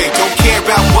your way. Don't care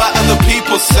about what other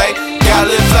people say.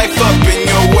 Gotta live life up in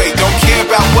your way. Don't care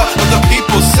about what other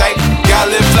people say.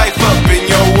 Gotta live life up in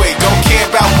your way. Don't care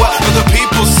about what other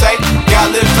people say.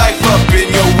 Gotta live life up in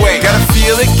your way. Gotta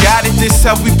feel it, got it, this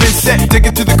how we've been set.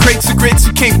 Digging through the crates of grapes,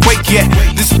 you can't wait yet.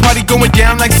 This party going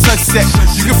down like sunset.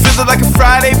 You can feel it like a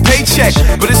Friday paycheck.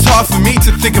 But it's hard for me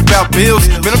to think about bills.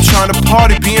 But I'm trying to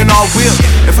party, being all real.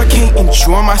 If I can't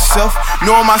enjoy myself,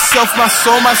 knowing myself, my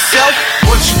soul, myself,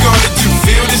 what you gonna do,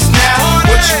 feel this now?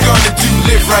 What you gonna do,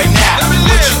 live right now?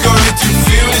 What you gonna do,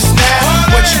 feel this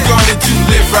now? What you gonna do,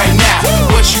 live right now?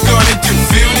 What you gonna do,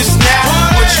 feel this now?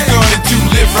 What you gonna do,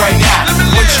 live right now?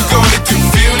 What you gonna do,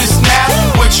 feel this now?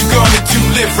 What you gonna do,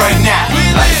 live right now?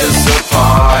 Life is a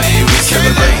party, we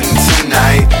celebrating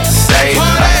tonight. Say,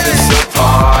 life is a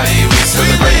party, we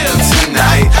celebrating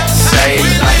tonight. Say,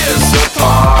 life is a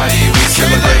party, we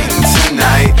celebrating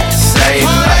tonight. Say,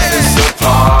 life is a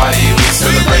party, we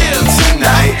celebrating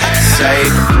tonight. Say.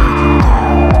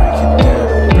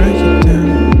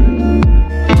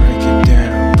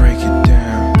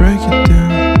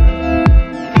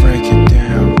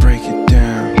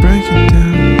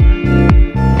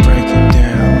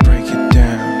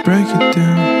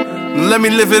 Let me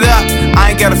live it up,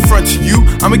 I ain't got a front to you.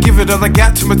 I'ma give it all I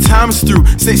got till my time is through.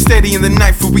 Stay steady in the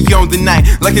night, for we own the night.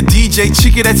 Like a DJ,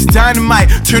 chicken that's dynamite.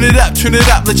 Turn it up,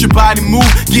 let your body move.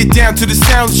 Get down to the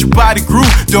sound, let your body groove.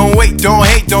 Don't wait, don't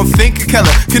hate, don't think of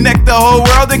color. Connect the whole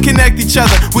world and connect each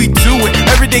other. We do it,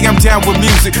 every day I'm down with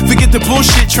music. Forget the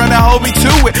bullshit, trying to hold me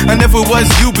to it. I never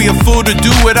was you, be a fool to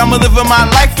do it. I'ma live my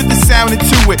life with the sound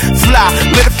into it. Fly,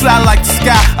 let it fly like the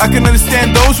sky. I can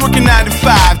understand those working 9 to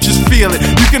 5, just feel it.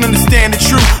 You can understand the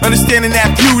truth, understanding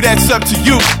that view, that's up to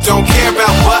you. Don't care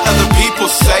about what other people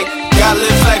say. Gotta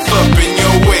live life up in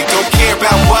your way. Don't care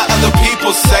about what other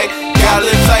people say. Gotta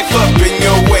live life up in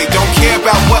your way. Don't care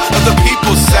about what other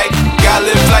people say. Gotta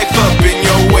live life up in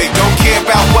your way. Don't care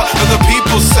about what other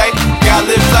people say. Gotta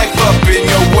live life up in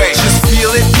your way. Just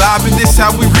feel it, vibing, this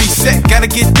how we reset. Gotta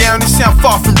get down, this sound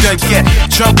far from done yet.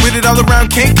 Jump with it all around,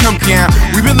 can't come down.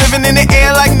 We've been living in the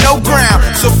air like no ground.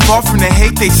 So far from the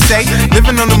hate they say.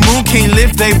 Living on the moon, can't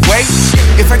live they way.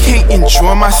 If I can't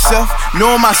enjoy myself,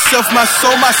 knowing myself, my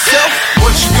soul, myself,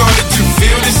 what you gonna do,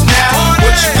 feel this now?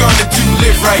 What you gonna do,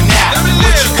 live right now?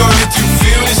 What you gonna do,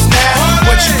 feel this now?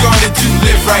 What you gonna do,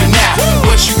 live right now?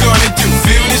 What you gonna do,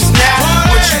 feel this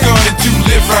now? What you gonna do,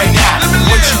 live right now?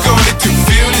 What you gonna do,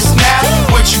 feel this now?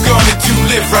 What you gonna do,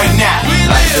 live right now?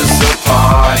 Life is a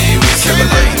party, we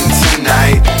celebrating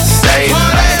tonight. Say,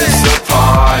 life is a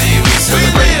party, we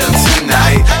celebrating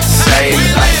tonight. Say,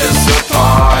 life is a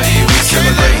party, we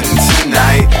celebrating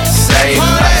tonight. Say,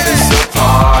 life is a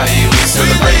party, we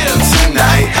celebrating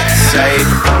tonight. Say.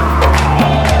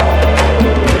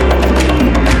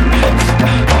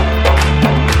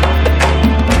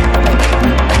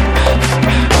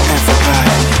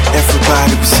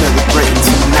 Everybody, we celebrating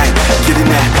tonight. Get in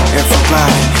there,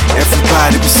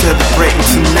 everybody, we celebrating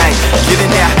tonight. Get in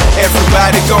there,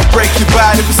 everybody gon' break your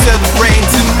body. We celebrating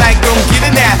tonight, gon' get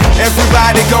in there.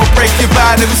 Everybody gon' break your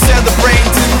body. We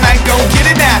celebrating tonight, gon' get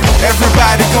in there.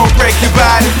 Everybody gon' break your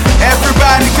body.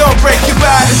 Everybody gon' break your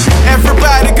body.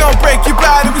 Everybody gon' break your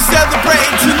body. We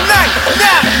celebrating tonight.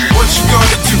 Now, what you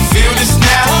gonna do? Feel this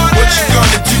now? What you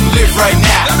gonna do? Live right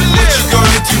now. What you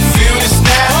gonna do? Feel this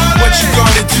now? What you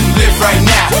gonna do? Live right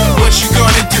now. What you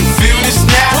gonna do? Feel this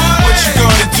now? What you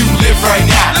gonna do? Live right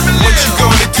now. What you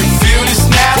gonna do? Feel this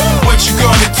now? What you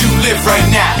gonna do? Live right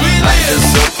now. Life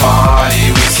is a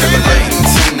party, we celebrating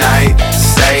tonight.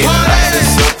 Say, life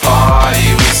is a party,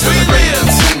 we celebrating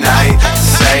tonight.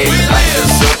 Say, life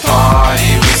is a party,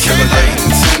 we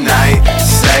celebrating tonight.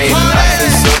 Say, life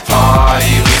is a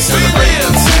party, we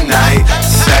celebrating tonight.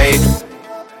 Say.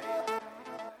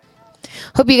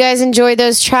 Hope you guys enjoyed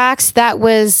those tracks. That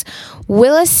was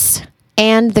Willis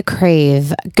and The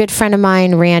Crave. Good friend of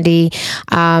mine, Randy.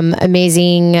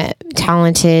 Amazing,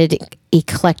 talented,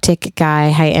 eclectic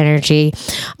guy, high energy.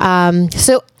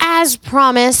 So as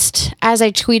promised, as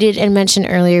I tweeted and mentioned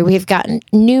earlier, we've gotten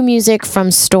new music from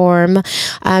Storm.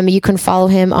 You can follow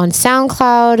him on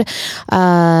SoundCloud,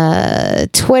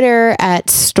 Twitter at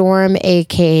Storm,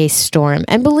 aka Storm.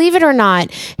 And believe it or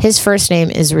not, his first name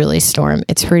is really Storm.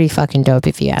 It's pretty fucking dope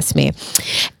if you ask me.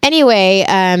 Anyway,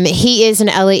 he is an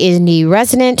LA Indie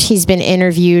resident. He's been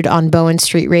interviewed on Bowen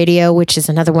Street Radio, which is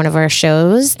another one of our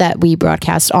shows that we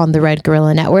broadcast on the Red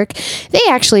Gorilla Network. They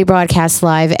actually broadcast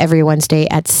live every Wednesday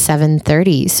at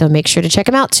 7:30. So make sure to check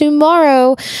them out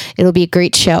tomorrow. It'll be a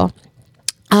great show.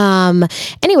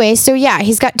 Anyway, so yeah,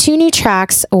 he's got 2 new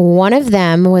tracks. One of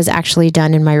them was actually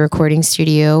done in my recording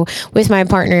studio with my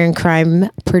partner in crime,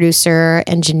 producer,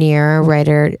 engineer,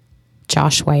 writer,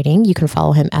 Josh Whiting. You can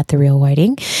follow him at The Real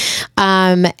Whiting.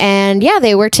 And yeah,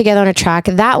 they worked together on a track.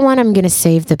 That one I'm going to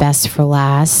save the best for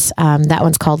last. That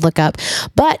one's called Look Up.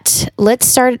 But let's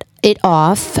start it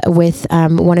off with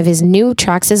one of his new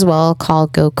tracks as well,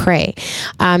 called Go Cray.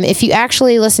 If you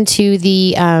actually listen to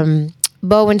the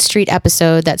Bowen Street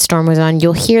episode that Storm was on,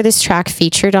 you'll hear this track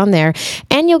featured on there,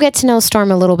 and you'll get to know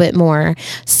Storm a little bit more.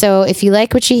 So if you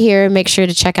like what you hear, make sure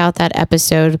to check out that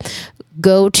episode.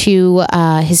 Go to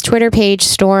his Twitter page,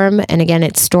 Storm, and again,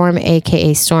 it's Storm,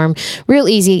 aka Storm. Real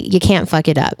easy. You can't fuck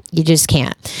it up. You just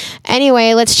can't.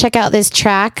 Anyway, let's check out this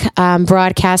track,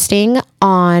 broadcasting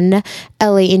on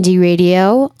LA Indie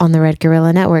Radio on the Red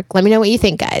Gorilla Network. Let me know what you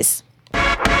think, guys.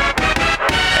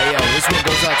 Hey, yo, this one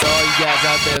goes out to all you guys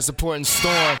out there supporting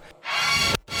Storm.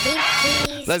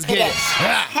 Let's get it.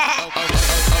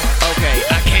 Okay,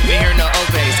 I can't be hearing no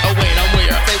okays. Oh wait, I'm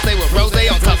weird. They play with rose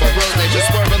on top of rose. Just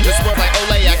swerve like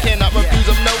Olay. I cannot refuse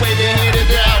them. No way they hit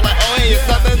it out like oh hey, it's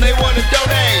nothing they want to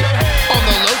donate. On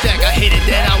the low jack, I hit it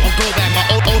dead. I won't go back. My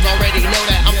old O's already know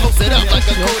that. I'm posted up like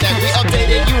a Kodak. We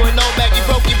updated you and no back. You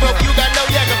broke. You got no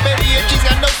yak. Confetti and cheese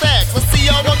got no sacks. Let's see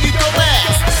y'all on you go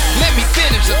last. Let me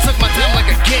finish. I took my time like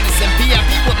a Guinness and VIP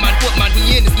with my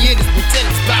Yenis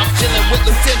lieutenants. Bow chilling with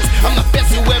lieutenants. I'm the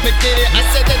best who ever did it. I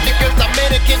said that because I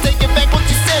made it. Can't take it back what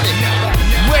you said it.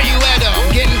 Where you at though? I'm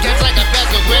getting cash like a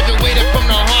peso. Graduated from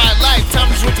the hard life. Time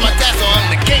to switch my tassel.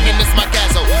 I'm the king and this my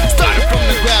castle. Started from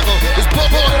the gravel. This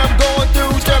bullshit that I'm going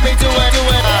through turned me to it.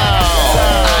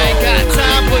 I ain't got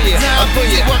time for you. I'm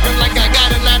busy working like I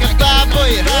got a 9 to 5 for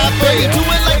you. Baby, do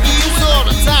it like you used to all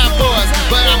the time for us.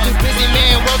 But I'm too busy,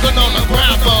 man, working on the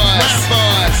ground for us.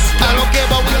 I don't care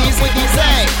about what these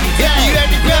say. If you had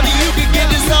to grab me, you can get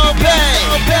this whole pay.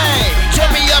 Turn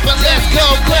me up and let's go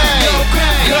cray.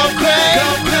 Go cray.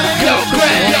 Go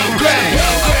cray. Go cray.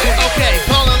 Okay,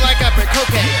 ballin' like I been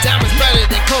cocaine. Diamonds better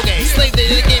than Colgate. Slave to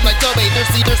the game like Kobe.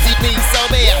 Thirsty, please, so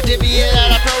bad. I divvy it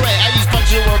out of parade. I use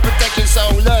functional protection, so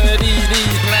none of these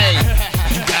play.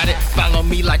 You got it. Follow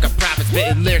me like a prophet.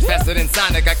 Spitting lyrics faster than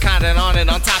Sonic. I content on it,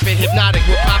 on top it. Hypnotic,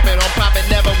 we'll pop it, on profit.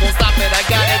 Never won't stop it. I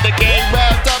got it. The game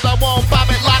wrapped up. I won't pop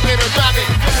it, lock it, or drop it.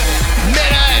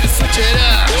 Man, I had to switch it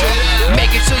up.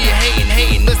 Making sure you're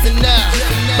hating, listen up.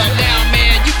 By now,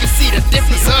 man, you can see the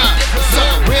difference, huh? So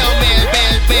real man,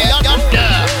 y'all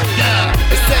duh.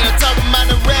 Instead of talking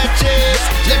about the ratchets,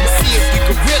 let me see if you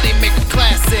can really make a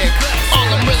classic. All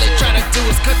I'm really trying to do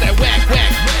is cut that whack.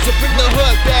 So bring the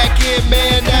hood back in,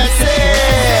 man, that's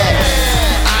it.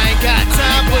 I ain't got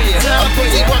time for you. I'm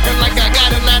busy working like I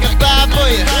got a 9 to 5 for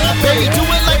you. Baby, do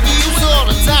it like you used to all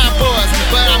the time for us.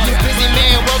 But I'm too busy,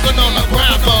 man, working on the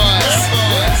ground for us.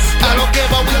 I don't care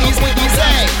about what these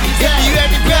say. If you had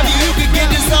to grab me, you can get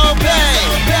this whole pay.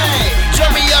 Turn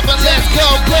me up and let's go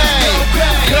cray.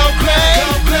 Go cray.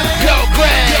 Go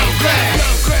cray.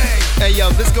 Hey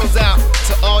yo, this goes out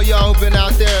to all y'all who been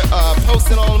out there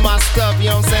posting all of my stuff,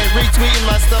 you know what I'm saying, retweeting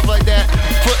my stuff like that.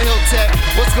 Foothill Tech,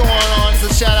 what's going on? It's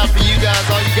a shout out for you guys,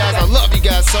 all you guys. I love you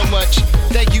guys so much.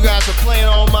 Thank you guys for playing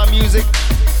all my music.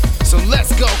 So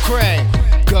let's go cray.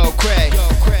 Go cray. Go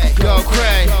cray. Go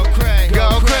cray.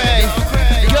 Go cray.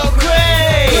 Go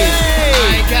cray.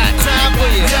 I ain't got time for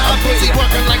you. I'm busy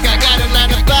working like I got a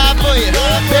 9 to 5 for you.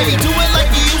 Baby, do it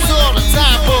like you used to all the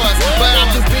time for us. But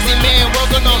I'm too busy, man,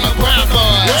 working on the ground for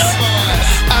us.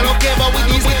 I don't care about what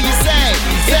these say.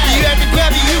 If you had to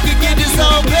grab me, you can get this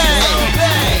whole pay.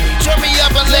 Turn me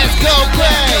up and let's go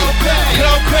cray.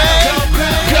 Go cray.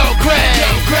 Go cray.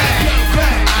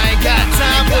 I ain't got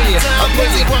time for you. I'm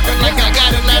busy working like I got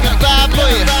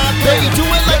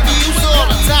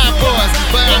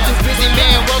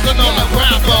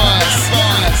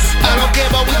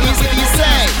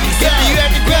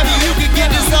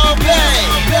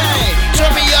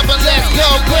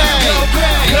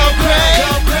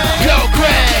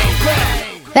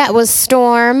That was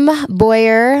Storm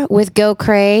Boyer with Go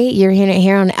Cray. You're hearing it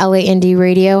here on LA Indie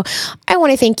Radio. I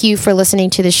want to thank you for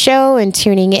listening to the show and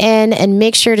tuning in, and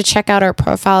make sure to check out our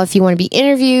profile if you want to be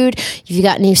interviewed, if you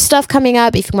got new stuff coming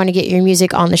up, if you want to get your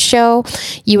music on the show.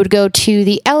 You would go to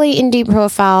the LA Indie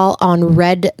profile on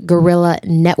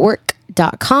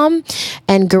redgorillaNetwork.com,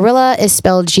 and Gorilla is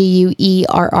spelled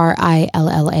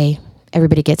Guerrilla.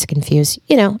 Everybody gets confused.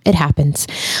 You know, it happens.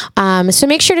 So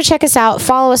make sure to check us out.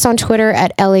 Follow us on Twitter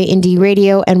at LA Indie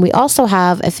Radio. And we also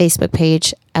have a Facebook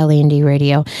page, LA Indie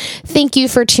Radio. Thank you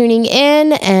for tuning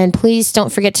in. And please don't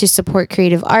forget to support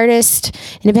creative artists,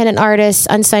 independent artists,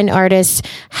 unsigned artists.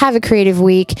 Have a creative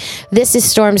week. This is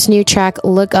Storm's new track,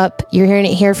 Look Up. You're hearing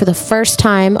it here for the first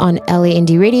time on LA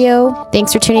Indie Radio.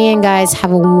 Thanks for tuning in, guys.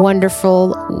 Have a wonderful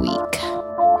week.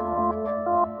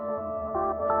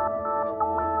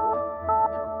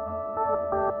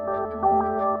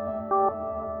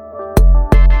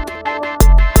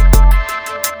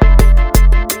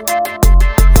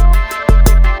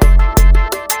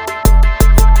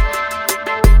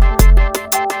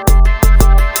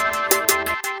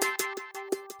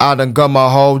 I done got my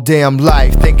whole damn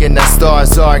life thinking that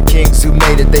stars are kings who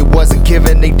made it. They wasn't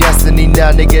given their destiny, now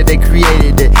nigga they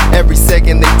created it. Every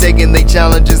second they taking they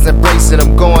challenges, embracing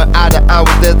them. Going eye to eye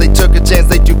with that, they took a chance,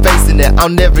 they do facing it. I'll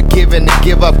never give in and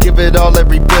give up, give it all,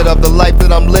 every bit of the life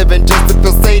that I'm living, just to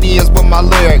fill stadiums with my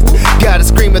lyrics. Gotta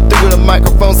scream it through the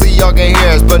microphone so y'all can hear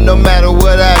us. But no matter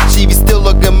what I achieve, you still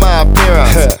look at my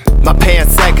appearance. My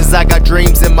pants sat cause I got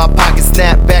dreams in my pocket.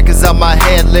 Snap back cause out my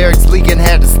head, lyrics leaking,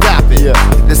 had to stop it.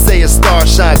 They say a star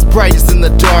shines brightest in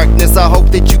the darkness. I hope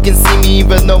that you can see me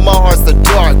even though my heart's the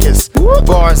darkest.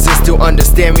 Bars is to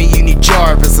understand me, you need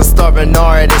Jarvis, a starving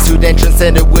artist who then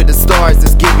transcended with the stars.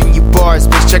 Is giving you bars,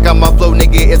 bitch, check out my flow,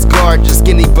 nigga, it's gorgeous.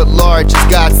 Skinny but large, it's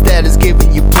God's status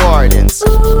giving you pardons.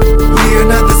 We are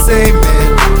not the same,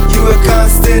 man. You a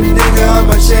constant nigga, I'm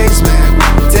a change, man.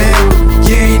 Damn,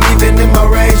 you ain't even in my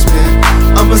range, man.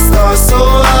 I'm a star so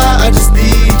high, I just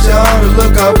need y'all to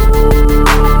look up.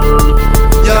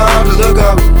 Y'all to look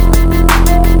up.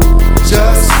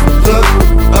 Just look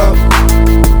up.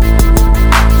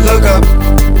 Look up.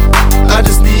 I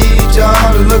just need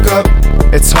y'all to look up.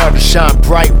 It's hard to shine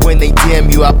bright when they dim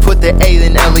you. I put the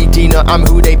alien LED, now I'm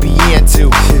who they be into.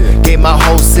 Gave my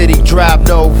whole city drive,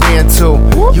 no rental.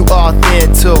 You all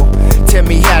thin too. Tell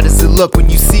me how does it look when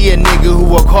you see a nigga who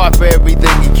work hard for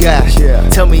everything you got?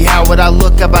 Tell me how would I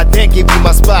look if I didn't give you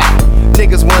my spot?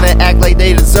 Niggas wanna act like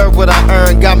they deserve what I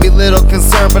earn. Got me little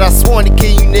concerned, but I sworn to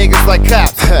kill you niggas like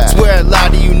cops. Swear a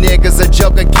lot of you niggas a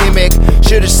joke, a gimmick.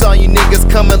 Should've saw you niggas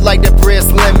coming like the bread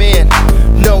lemon.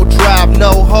 No drive,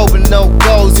 no hope, and no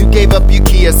goals. You gave up your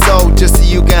Kia Soul just so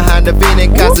you can hide the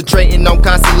vision. Concentrating on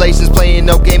constellations, playing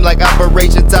no game like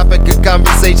Operation. Topic of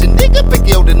conversation, nigga, pick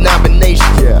your denomination.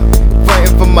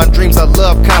 Fighting for my dreams, I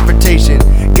love confrontation.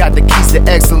 Got the keys to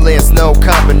excellence, no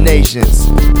combinations.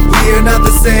 We are not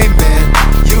the same, man.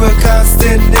 You a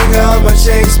constant nigga, I'm a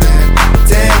change, man.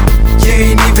 Damn, you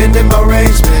ain't even in my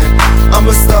range, man. I'm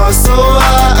a star so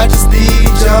high, I just need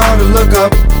y'all to look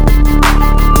up.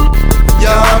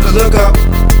 Y'all to look up.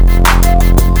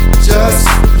 Just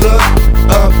look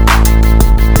up.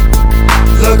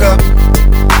 Look up.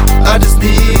 I just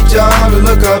need y'all to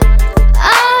look up.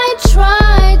 I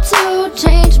tried to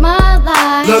change my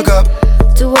life. Look up.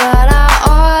 To what I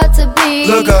ought to be.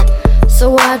 Look up.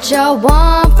 So what y'all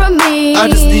want from me? I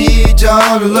just need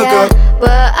y'all to look up.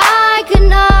 But I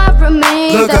cannot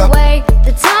remain that way.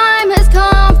 The time has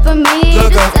come for me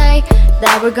to say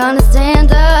that we're gonna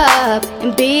stand up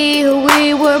and be who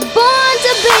we were born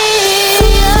to be.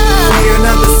 We are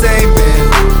not the same, man.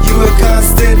 You a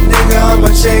constant nigga, I'm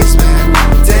a change, man.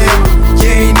 Damn, you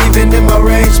ain't even in my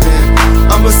range,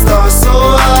 man. I'm a star so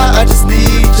high, I just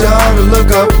need y'all to look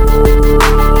up.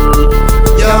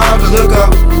 Y'all to look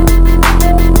up.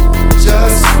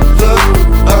 Just look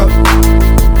up.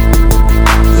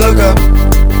 Look up.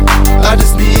 I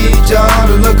just need y'all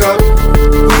to look up.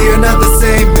 We are not the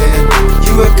same, man.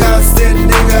 You a constant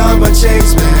nigga, I'm a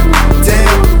change, man.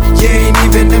 Damn, you ain't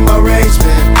even in my range,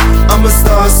 man. I'm a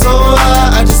star so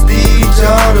high, I just need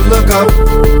y'all to look up.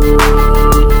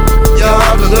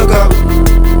 Y'all to look up.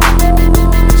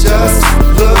 Just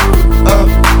look up.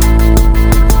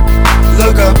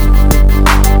 Look up.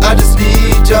 I just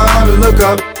need y'all to look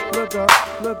up. Look up,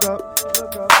 look up,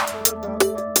 look up.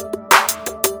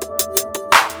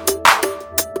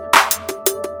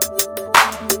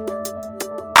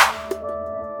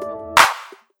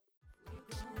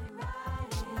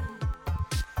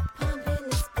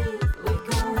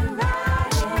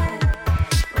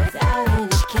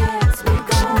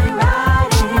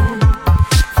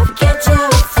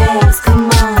 Come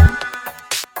on.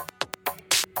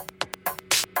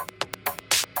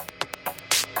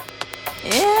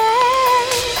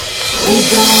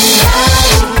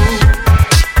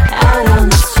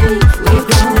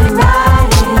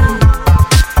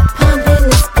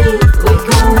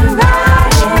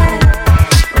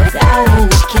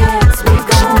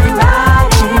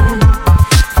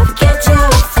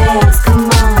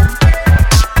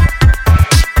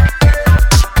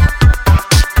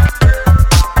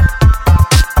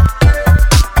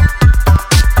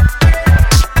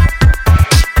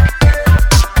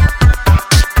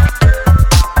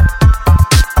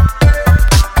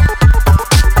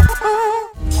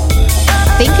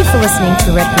 you for listening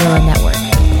to Red Gorilla Network.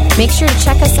 Make sure to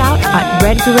check us out at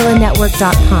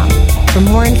redgorillanetwork.com for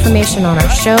more information on our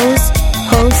shows,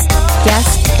 hosts,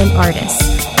 guests, and artists.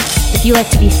 If you'd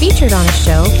like to be featured on a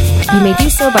show, you may do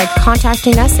so by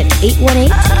contacting us at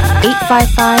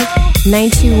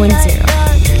 818-855-9210.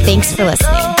 Thanks for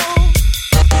listening.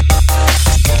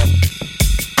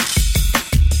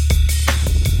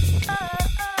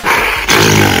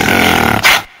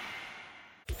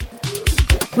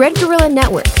 Red Gorilla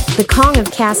Network, the Kong of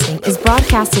casting, is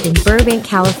broadcasted in Burbank,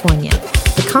 California.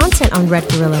 The content on Red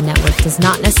Gorilla Network does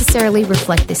not necessarily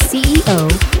reflect the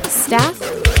CEO, staff,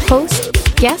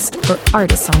 host, guest, or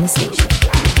artists on the station.